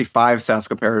 65 sounds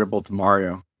comparable to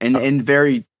Mario, in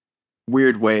very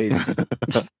weird ways.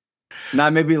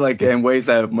 Not maybe in ways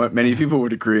that many people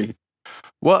would agree.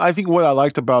 Well, I think what I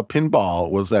liked about Pinball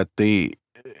was that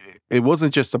it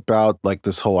wasn't just about like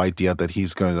this whole idea that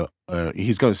he's going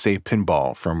to save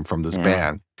Pinball from this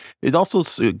band. It also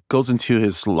goes into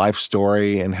his life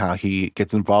story and how he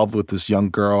gets involved with this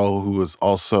young girl who is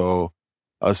also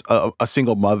a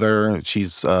single mother. She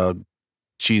has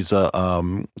she has a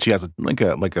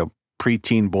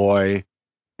preteen boy,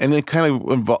 and it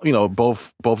kind of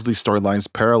both of these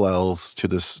storylines parallels to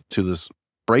this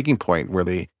breaking point where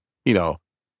they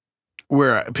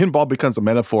where Pinball becomes a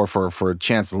metaphor for a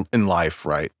chance in life,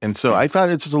 right? And so I thought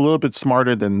it's just a little bit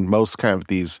smarter than most kind of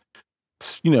these,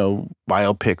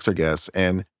 biopics, I guess.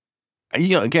 And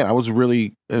again, I was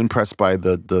really impressed by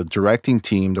the directing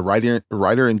team, the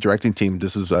writer and directing team.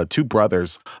 This is two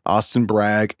brothers, Austin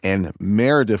Bragg and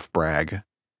Meredith Bragg,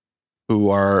 who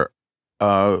are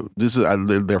this is I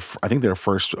think their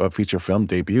first feature film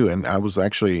debut, and I was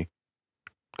actually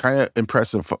kind of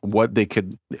impressive what they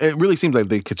could. It really seems like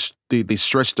they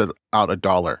stretched it out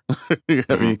 $1.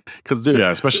 I mean, because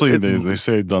especially they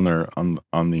saved on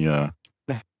the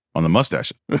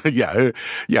mustaches. yeah.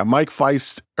 Mike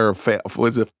Feist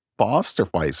was it Faust or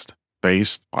Feist?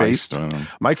 Feist.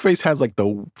 Mike Feist has like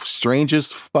the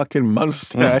strangest fucking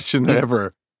mustache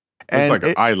ever. It's like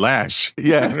an eyelash.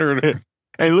 Yeah,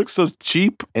 and it looks so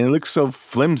cheap and it looks so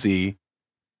flimsy.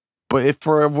 But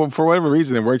for whatever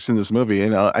reason, it works in this movie,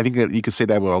 and I think that you could say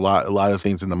that with a lot of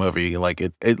things in the movie. Like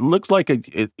it looks like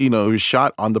it was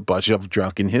shot on the budget of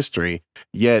Drunken History,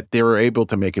 yet they were able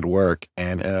to make it work.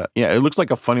 And it looks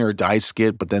like a Funny or Die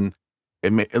skit, but then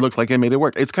it looked like it made it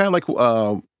work. It's kind of like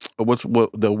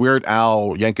what the Weird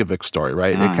Al Yankovic story,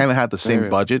 right? It kind of had the same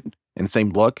budget and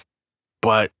same look,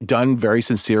 but done very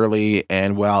sincerely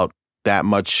and without that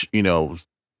much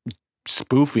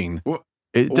spoofing.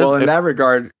 In that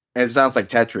regard. And it sounds like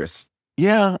Tetris.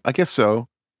 Yeah, I guess so.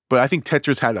 But I think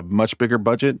Tetris had a much bigger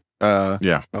budget.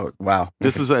 Yeah. Oh, wow.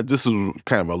 This is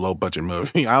kind of a low budget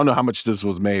movie. I don't know how much this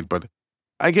was made, but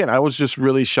again, I was just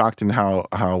really shocked in how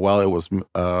well it was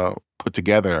put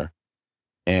together.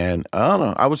 And I don't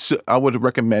know. I would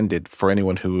recommend it for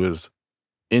anyone who is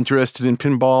interested in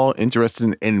pinball,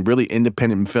 interested in really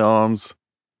independent films.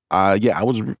 I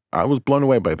was blown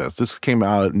away by this. This came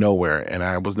out of nowhere, and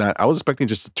I was expecting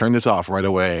just to turn this off right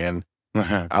away, and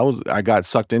I got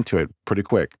sucked into it pretty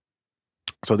quick.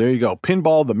 So there you go.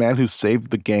 Pinball, The Man Who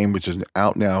Saved the Game, which is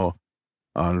out now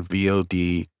on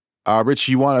VOD. Rich,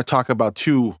 you want to talk about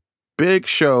two big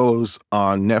shows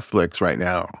on Netflix right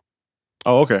now?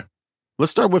 Oh, okay.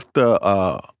 Let's start with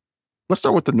the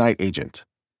Night Agent.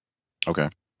 Okay.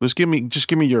 Just give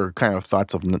me your kind of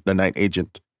thoughts of the Night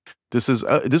Agent. This is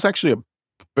actually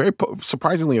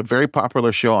surprisingly a very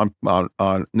popular show on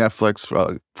Netflix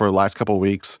for the last couple of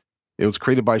weeks. It was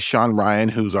created by Sean Ryan,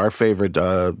 who's our favorite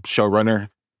showrunner.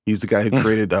 He's the guy who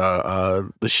created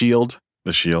The Shield.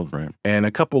 The Shield, right? And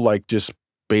a couple like just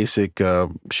basic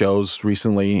shows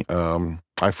recently.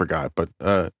 I forgot, but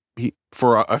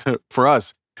for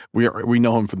us, we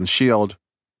know him from The Shield.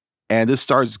 And this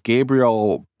stars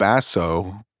Gabriel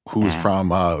Basso, who's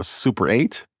from Super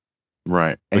 8.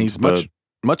 Right. And he's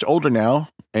much older now,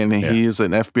 and he is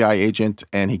an FBI agent,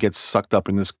 and he gets sucked up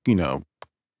in this,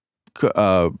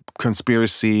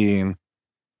 conspiracy, and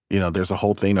there's a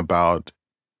whole thing about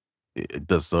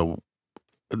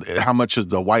how much of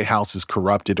the White House is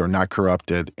corrupted or not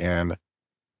corrupted, and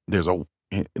there's a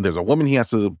woman he has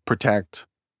to protect,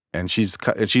 and she's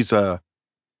a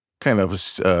kind of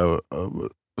a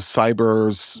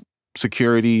cyber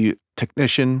security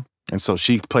technician. And so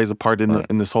she plays a part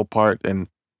in this whole part, and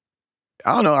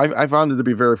I don't know. I found it to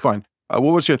be very fun. What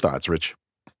was your thoughts, Rich?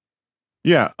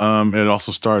 Yeah, it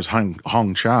also stars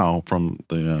Hong Chow from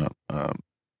The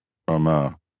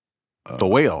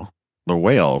Whale. The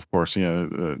Whale, of course.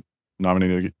 Yeah,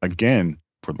 nominated again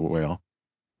for The Whale.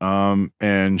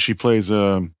 And she plays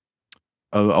a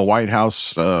White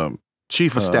House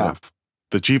chief of staff.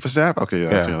 The chief of staff. Okay,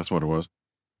 that's what it was.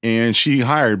 And she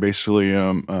hired basically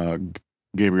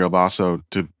Gabriel Basso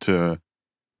to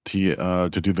do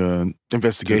the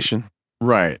investigation.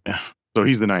 Right. So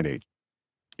he's the night agent.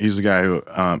 He's the guy who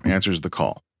answers the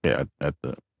call. Yeah, at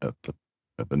the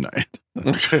night.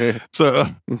 Okay. So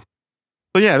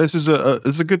yeah, this is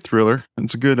a good thriller.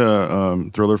 It's a good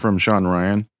thriller from Sean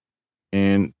Ryan,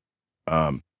 and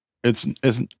it's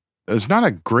not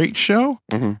a great show.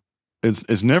 Mm-hmm.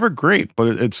 It's never great, but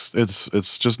it's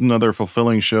just another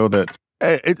fulfilling show that.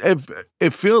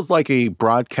 It feels like a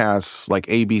broadcast, like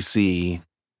ABC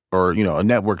or a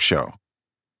network show.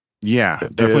 Yeah,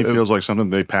 it definitely feels like something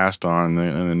they passed on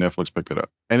and then Netflix picked it up.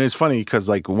 And it's funny because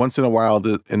like once in a while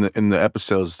in the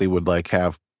episodes they would like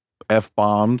have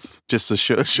F-bombs just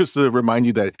to remind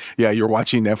you that you're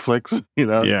watching Netflix.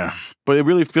 Yeah. but it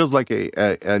really feels like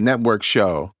a network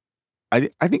show. I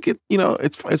think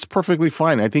it's perfectly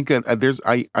fine. I think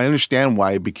I understand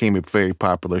why it became a very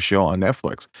popular show on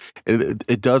Netflix.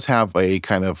 It does have a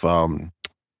kind of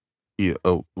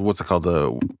what's it called?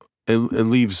 It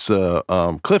leaves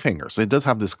cliffhangers. It does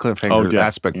have this cliffhanger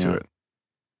aspect to it.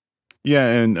 Yeah,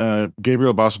 and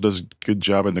Gabriel Basso does a good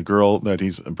job, and the girl that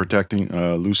he's protecting,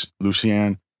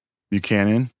 Lucianne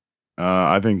Buchanan.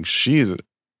 I think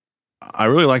I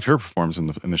really liked her performance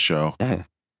in the show. Uh-huh.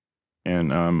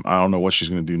 And I don't know what she's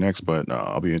going to do next, but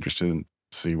I'll be interested in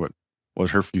see what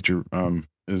her future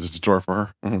is in store for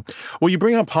her. Mm-hmm. Well, you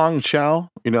bring up Hong Chow,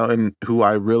 and who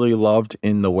I really loved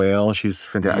in The Whale. She's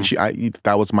fantastic. Mm-hmm.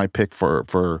 That was my pick for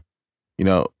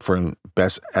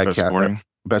best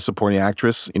supporting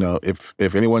actress.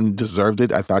 If anyone deserved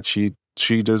it, I thought she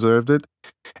deserved it.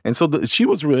 And so she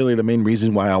was really the main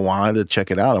reason why I wanted to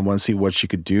check it out. I want to see what she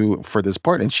could do for this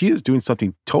part. And she is doing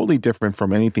something totally different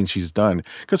from anything she's done,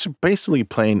 because she's basically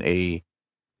playing a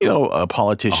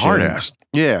politician. A hard ass.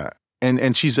 Yeah.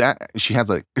 And she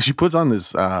puts on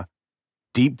this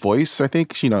deep voice. I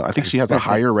think, I think she has a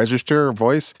higher register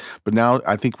voice, but now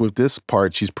I think with this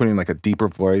part, she's putting like a deeper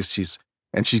voice. She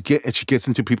gets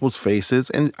into people's faces.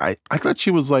 And I thought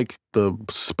she was like the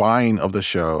spine of the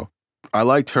show. I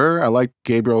liked her. I liked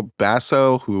Gabriel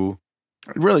Basso, who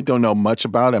I really don't know much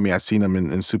about. I mean, I've seen him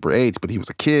in Super 8, but he was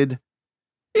a kid.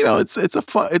 It's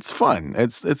fun.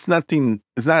 It's nothing.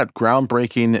 It's not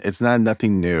groundbreaking. It's not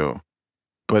nothing new,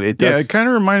 but it does. Yeah, it kind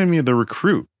of reminded me of The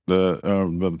Recruit, the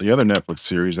other Netflix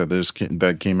series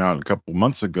that came out a couple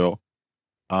months ago.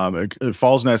 It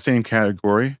falls in that same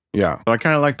category. Yeah, but I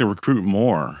kind of like The Recruit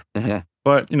more. Mm-hmm.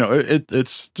 But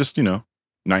it's just night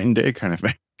and day kind of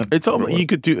thing. It's almost, you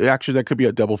could do, actually, that could be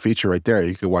a double feature right there.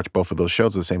 You could watch both of those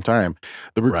shows at the same time.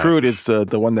 The Recruit is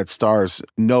the one that stars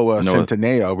Noah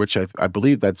Centineo, which I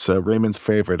believe that's Raymond's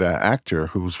favorite actor,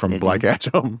 who's from Black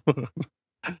Adam.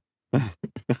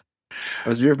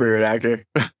 What's your favorite actor?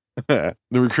 The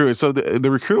Recruit. So the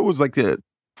Recruit was like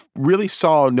really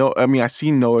saw I've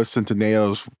seen Noah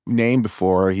Centineo's name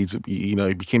before. He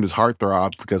became his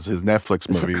heartthrob because of his Netflix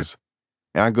movies.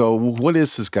 And I go, well, what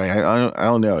is this guy? I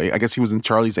don't know. I guess he was in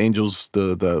Charlie's Angels,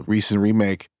 the recent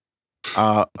remake.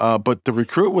 But The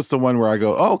Recruit was the one where I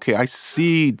go, oh, okay, I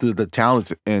see the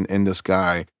talent in this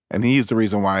guy, and he's the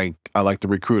reason why I like The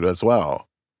Recruit as well.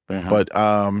 Uh-huh. But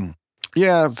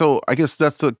yeah, so I guess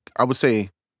I would say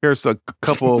here's a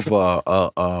couple of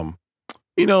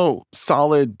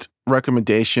solid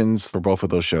recommendations for both of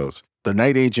those shows. The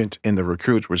Night Agent and The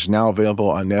Recruit, which is now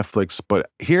available on Netflix. But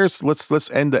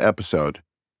let's end the episode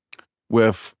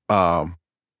with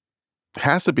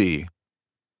has to be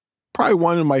probably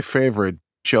one of my favorite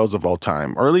shows of all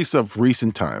time, or at least of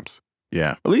recent times.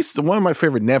 Yeah, at least one of my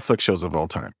favorite Netflix shows of all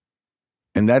time,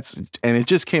 and it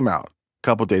just came out a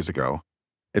couple days ago.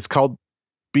 It's called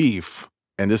Beef,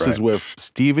 and this is with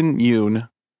Steven Yeun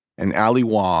and Ali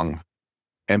Wong.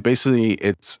 And basically,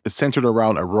 it's centered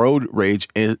around a road rage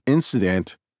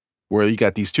incident where you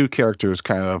got these two characters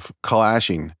kind of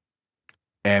clashing,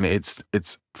 and it's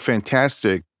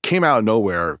fantastic. Came out of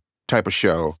nowhere type of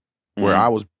show where I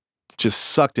was just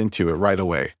sucked into it right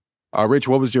away. Rich,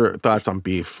 what was your thoughts on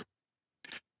Beef?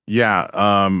 Yeah,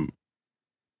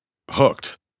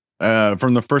 hooked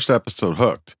from the first episode.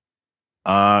 Hooked.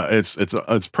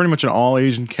 It's pretty much an all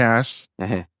Asian cast.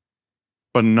 Mm-hmm.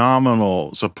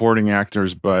 Phenomenal supporting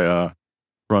actors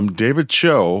from David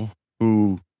Cho,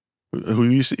 who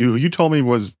you told me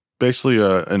was basically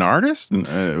an artist.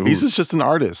 He's just an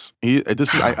artist.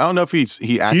 I don't know if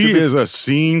he acted. He is a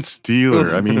scene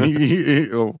stealer. I mean,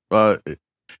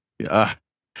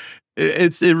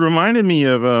 it reminded me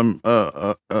of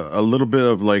a little bit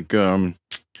of like Gata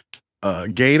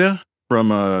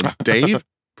from Dave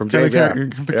from Dave,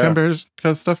 kind of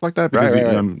stuff like that, because he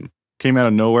came out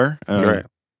of nowhere and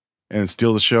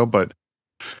steal the show. But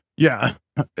yeah,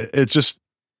 it's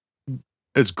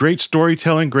great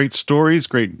storytelling, great stories,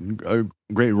 great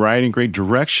writing, great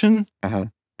direction. Uh-huh.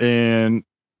 And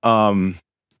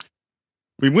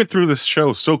we went through this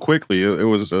show so quickly. It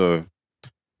was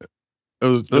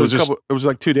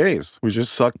like 2 days. We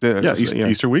just sucked in. Yeah,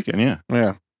 Easter weekend.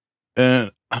 Yeah.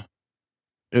 And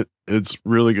it's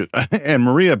really good. And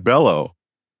Maria Bello,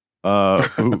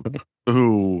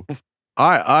 who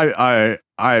I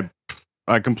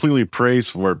completely praise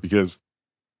for it, because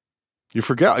you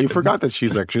forgot that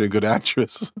she's actually a good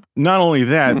actress. Not only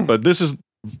that, but this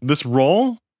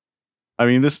role.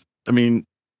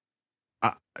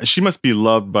 She must be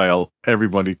loved by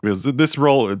everybody, because this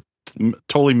role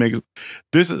totally makes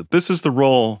this is the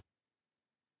role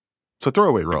It's a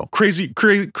throwaway role. Crazy.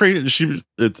 She's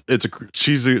the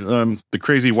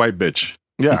crazy white bitch.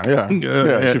 Yeah.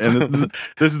 And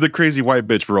this is the crazy white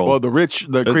bitch role. Well,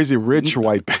 the crazy rich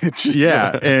white bitch.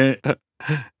 Yeah,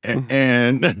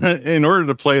 and in order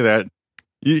to play that,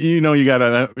 you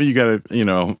gotta I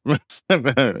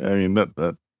mean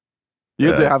that you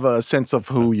have to have a sense of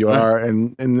who you are,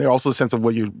 and also a sense of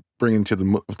what you bring into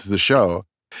the show.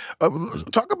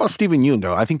 Talk about Steven Yeun,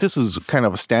 though. I think this is kind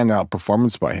of a standout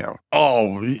performance by him.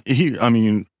 Oh, we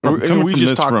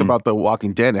just talked about The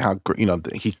Walking Dead and how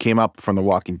he came up from The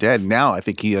Walking Dead. Now I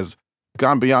think he has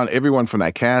gone beyond everyone from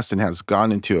that cast and has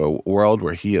gone into a world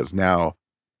where he is now.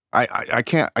 I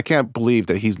can't believe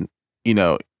that he's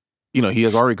he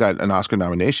has already got an Oscar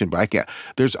nomination, but I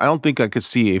don't think I could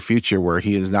see a future where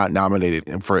he is not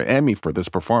nominated for an Emmy for this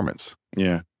performance.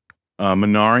 Yeah.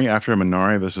 Minari, after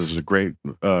Minari, this is a great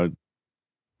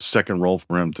second role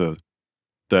for him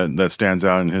that stands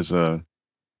out in his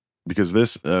because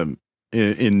this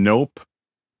in Nope,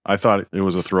 I thought it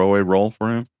was a throwaway role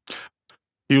for him.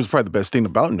 He was probably the best thing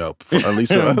about Nope, at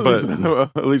least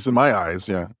at least in my eyes,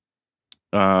 yeah.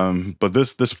 But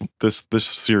this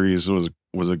series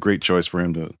was a great choice for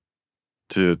him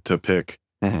to pick.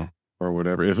 Mm-hmm. Or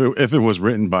whatever. If it was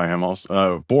written by him,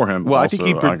 also for him, well, also,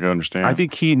 I can understand. I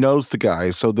think he knows the guy.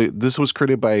 So this was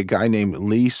created by a guy named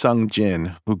Lee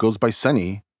Sung-jin, who goes by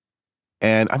Sunny,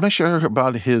 and I'm not sure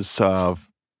about his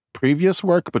previous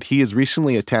work, but he is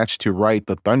recently attached to write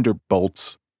the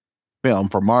Thunderbolts film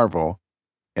for Marvel,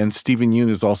 and Steven Yeun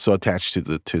is also attached to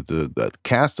the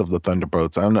cast of the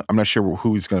Thunderbolts. I'm not sure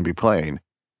who he's going to be playing,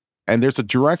 and there's a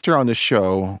director on the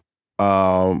show,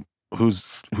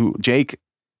 Jake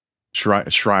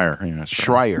Schreier,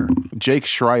 Jake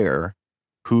Schreier,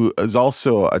 who is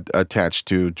also attached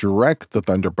to direct the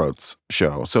Thunderbolts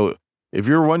show. So if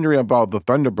you're wondering about the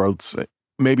Thunderbolts,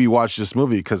 maybe watch this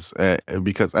movie because I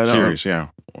don't series,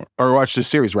 know, or watch the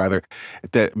series rather,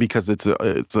 because it's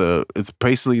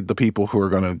basically the people who are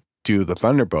going to do the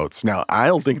Thunderbolts. Now I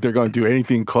don't think they're going to do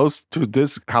anything close to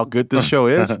this, how good this show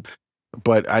is,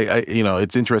 but I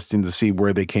it's interesting to see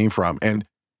where they came from. And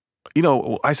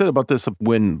I said about this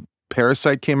when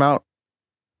Parasite came out,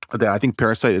 that I think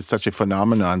Parasite is such a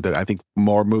phenomenon that I think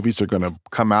more movies are going to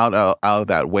come out of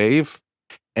that wave.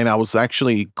 And I was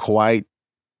actually quite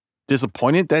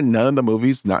disappointed that none of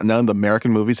the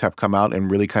American movies have come out and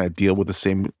really kind of deal with the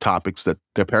same topics that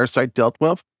the Parasite dealt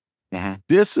with. Mm-hmm.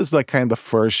 This is like kind of the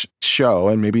first show,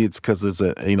 and maybe it's because it's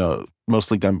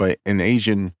mostly done by an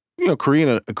Asian,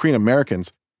 Korean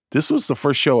Americans. This was the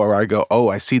first show where I go, oh,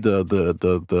 I see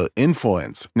the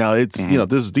influence. Now it's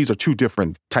these are two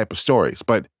different type of stories,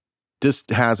 but this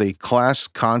has a class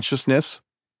consciousness.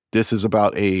 This is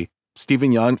about a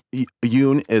Steven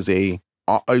Yeun is a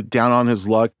down on his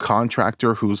luck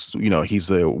contractor who's he's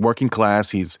a working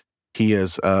class. He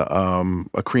is a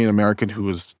Korean American who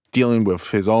is dealing with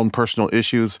his own personal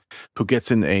issues, who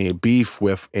gets in a beef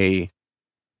with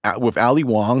Ali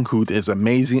Wong, who is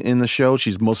amazing in the show.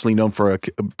 She's mostly known for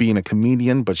being a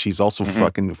comedian, but she's also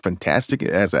fucking fantastic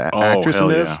as an actress in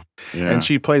this. Yeah. And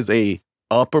she plays a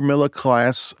upper middle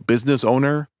class business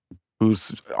owner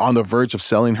who's on the verge of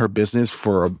selling her business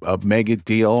for a mega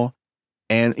deal.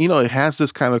 And, it has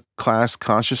this kind of class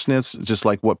consciousness, just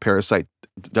like what Parasite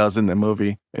does in the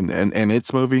movie and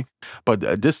its movie.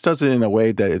 But this does it in a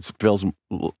way that it feels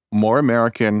more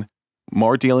American,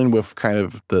 more dealing with kind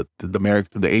of the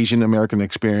Asian American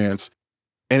experience,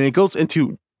 and it goes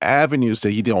into avenues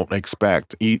that you don't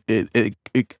expect. The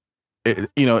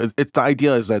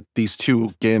idea is that these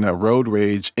two get in a road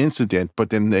rage incident, but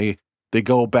then they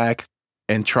go back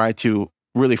and try to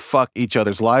really fuck each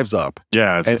other's lives up.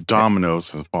 Yeah, dominoes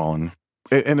has fallen,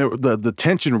 and the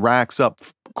tension racks up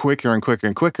quicker and quicker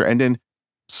and quicker, and then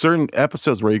certain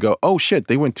episodes where you go, oh shit,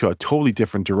 they went to a totally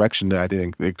different direction that I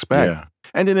didn't expect. Yeah.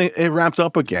 And then it wraps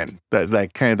up again,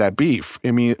 that kind of that beef.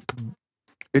 I mean,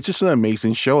 it's just an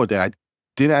amazing show that I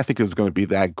didn't think it was going to be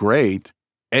that great.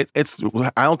 I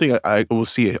don't think I will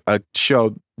see a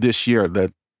show this year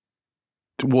that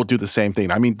will do the same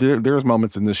thing. I mean, there's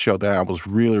moments in this show that I was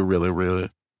really, really, really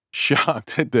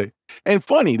shocked at. And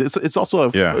funny. It's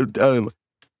also a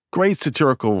great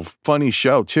satirical, funny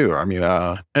show too. I mean,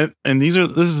 and this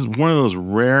is one of those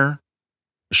rare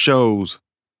shows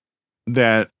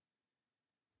that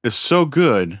is so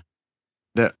good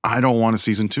that I don't want a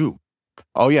season 2.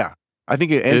 Oh yeah, I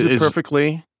think it ends it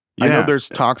perfectly. Yeah. I know there's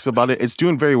talks about it. It's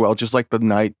doing very well, just like The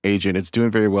Night Agent. It's doing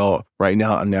very well right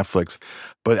now on Netflix.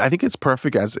 But I think it's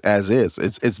perfect as is.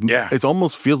 It's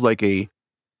almost feels like a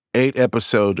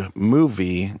 8-episode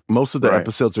movie. Most of the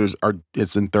episodes are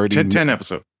it's in 30. 10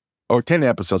 episodes. or 10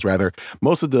 episodes rather.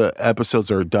 Most of the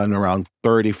episodes are done around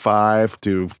 35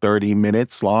 to 30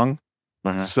 minutes long.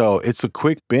 So it's a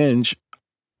quick binge.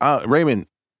 Raymond,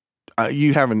 have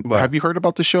you heard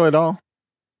about the show at all?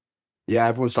 Yeah,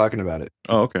 everyone's talking about it.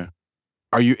 Oh, okay.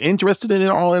 Are you interested in it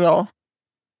all at all?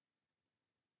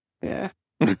 Yeah.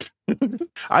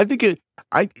 I think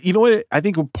you know what? I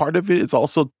think part of it is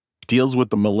also deals with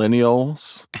the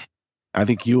millennials. I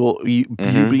think you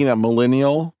being a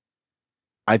millennial,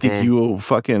 I think you will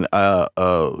fucking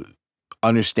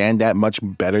understand that much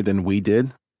better than we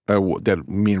did, that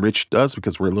me and Rich does,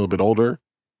 because we're a little bit older.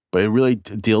 But it really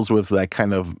deals with that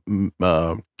kind of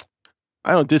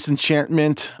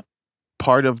disenchantment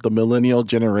part of the millennial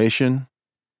generation,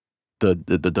 the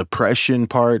depression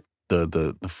part,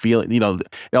 the feeling, and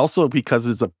also because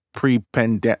it's a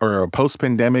pre-pandemic or a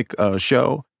post-pandemic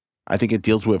show, I think it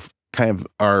deals with kind of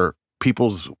our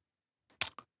people's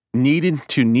need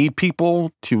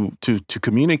people to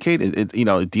communicate.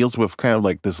 It deals with kind of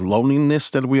like this loneliness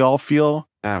that we all feel.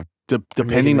 Yeah.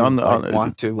 Depending on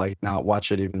want to not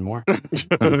watch it even more.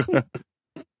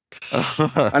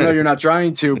 I know you're not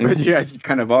trying to, but yeah, you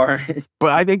kind of are.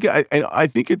 But I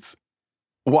think it's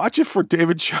watch it for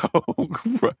David Cho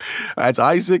as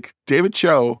Isaac. David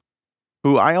Cho,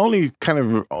 who I only kind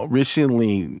of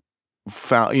recently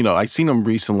found. I seen him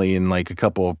recently in like a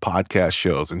couple of podcast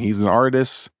shows, and he's an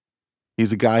artist.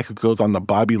 He's a guy who goes on the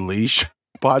Bobby Leash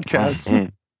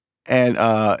podcast. And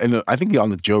I think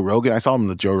on the Joe Rogan, I saw him on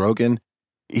the Joe Rogan.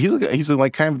 He's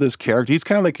like kind of this character. He's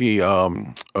kind of like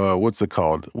a what's it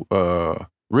called?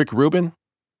 Rick Rubin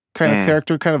kind of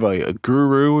character, kind of a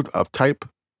guru of type.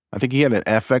 I think he had an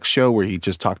FX show where he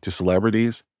just talked to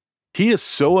celebrities. He is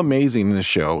so amazing in the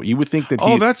show. You would think that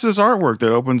that's his artwork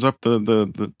that opens up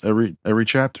the every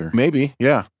chapter. Maybe,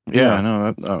 yeah. I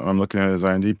know. I'm looking at his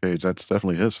IMDb page. That's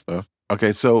definitely his stuff.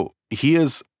 Okay, so he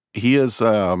is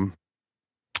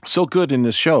so good in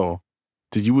this show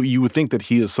that you would think that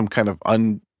he is some kind of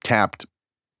untapped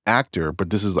actor, but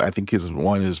this is, I think, his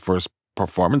first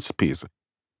performance piece.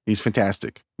 He's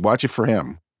fantastic. Watch it for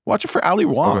him. Watch it for Ali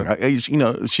Wong. Okay.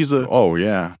 She's a. Oh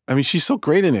yeah. I mean, she's so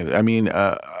great in it. I mean,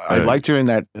 I liked her in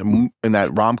that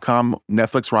rom-com,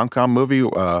 Netflix rom-com movie,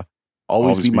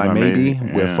 Always Be My Maybe,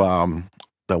 with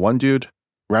the one dude,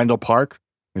 Randall Park,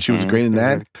 and she was great in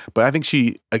that. But I think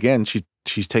she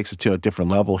takes it to a different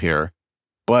level here.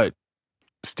 But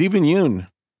Stephen Yeun,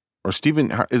 or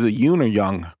Stephen, is it Yeun or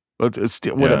Young?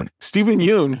 Whatever. Stephen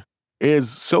Yeun is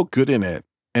so good in it,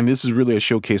 and this is really a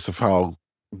showcase of how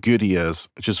good he is.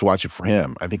 Just watch it for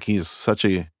him. I think he's such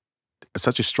a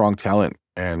strong talent,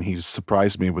 and he's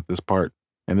surprised me with this part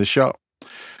in the show.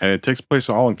 And it takes place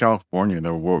all in California.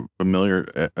 We're familiar.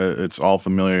 It's all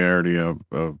familiarity of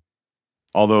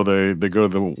although they go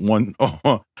to the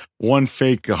one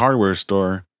fake hardware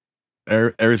store.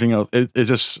 Everything else, it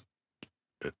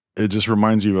just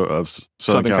reminds you of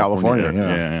Southern California.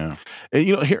 Yeah.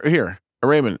 And here,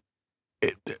 Raymond,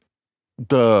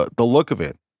 the look of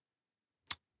it,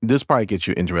 this probably gets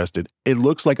you interested. It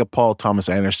looks like a Paul Thomas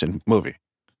Anderson movie.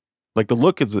 Like the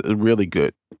look is really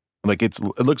good. Like it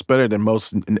looks better than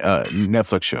most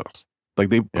Netflix shows. Like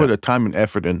they put a time and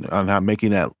effort on how making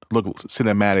that look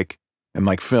cinematic and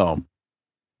like film.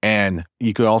 And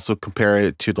you could also compare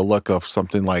it to the look of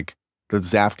something like the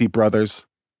Safdie brothers.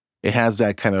 It has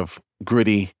that kind of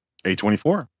gritty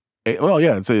A24.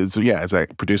 It's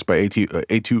like produced by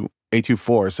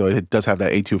A24, so it does have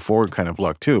that A24 kind of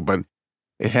look too. But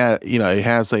it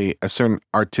has a certain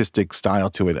artistic style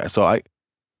to it. So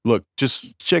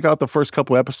just check out the first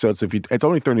couple episodes. It's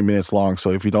only 30 minutes long,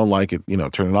 so if you don't like it,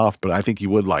 turn it off. But I think you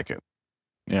would like it.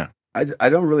 Yeah. I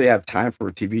don't really have time for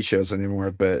TV shows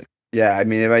anymore, but yeah, I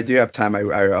mean, if I do have time,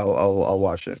 I'll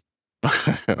watch it.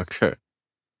 Okay.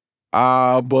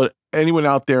 But anyone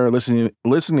out there listening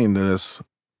to this,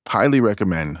 highly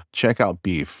recommend. Check out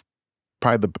Beef.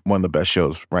 Probably one of the best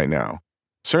shows right now.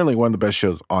 Certainly one of the best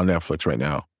shows on Netflix right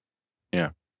now. Yeah.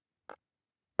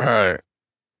 All right.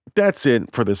 That's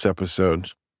it for this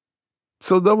episode.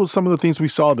 So that was some of the things we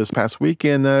saw this past week,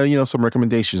 and some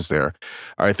recommendations there.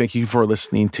 All right, thank you for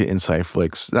listening to Inside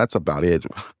Flicks. That's about it.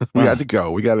 We got to go.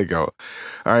 All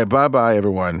right, bye-bye,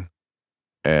 everyone.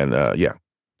 And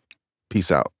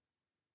peace out.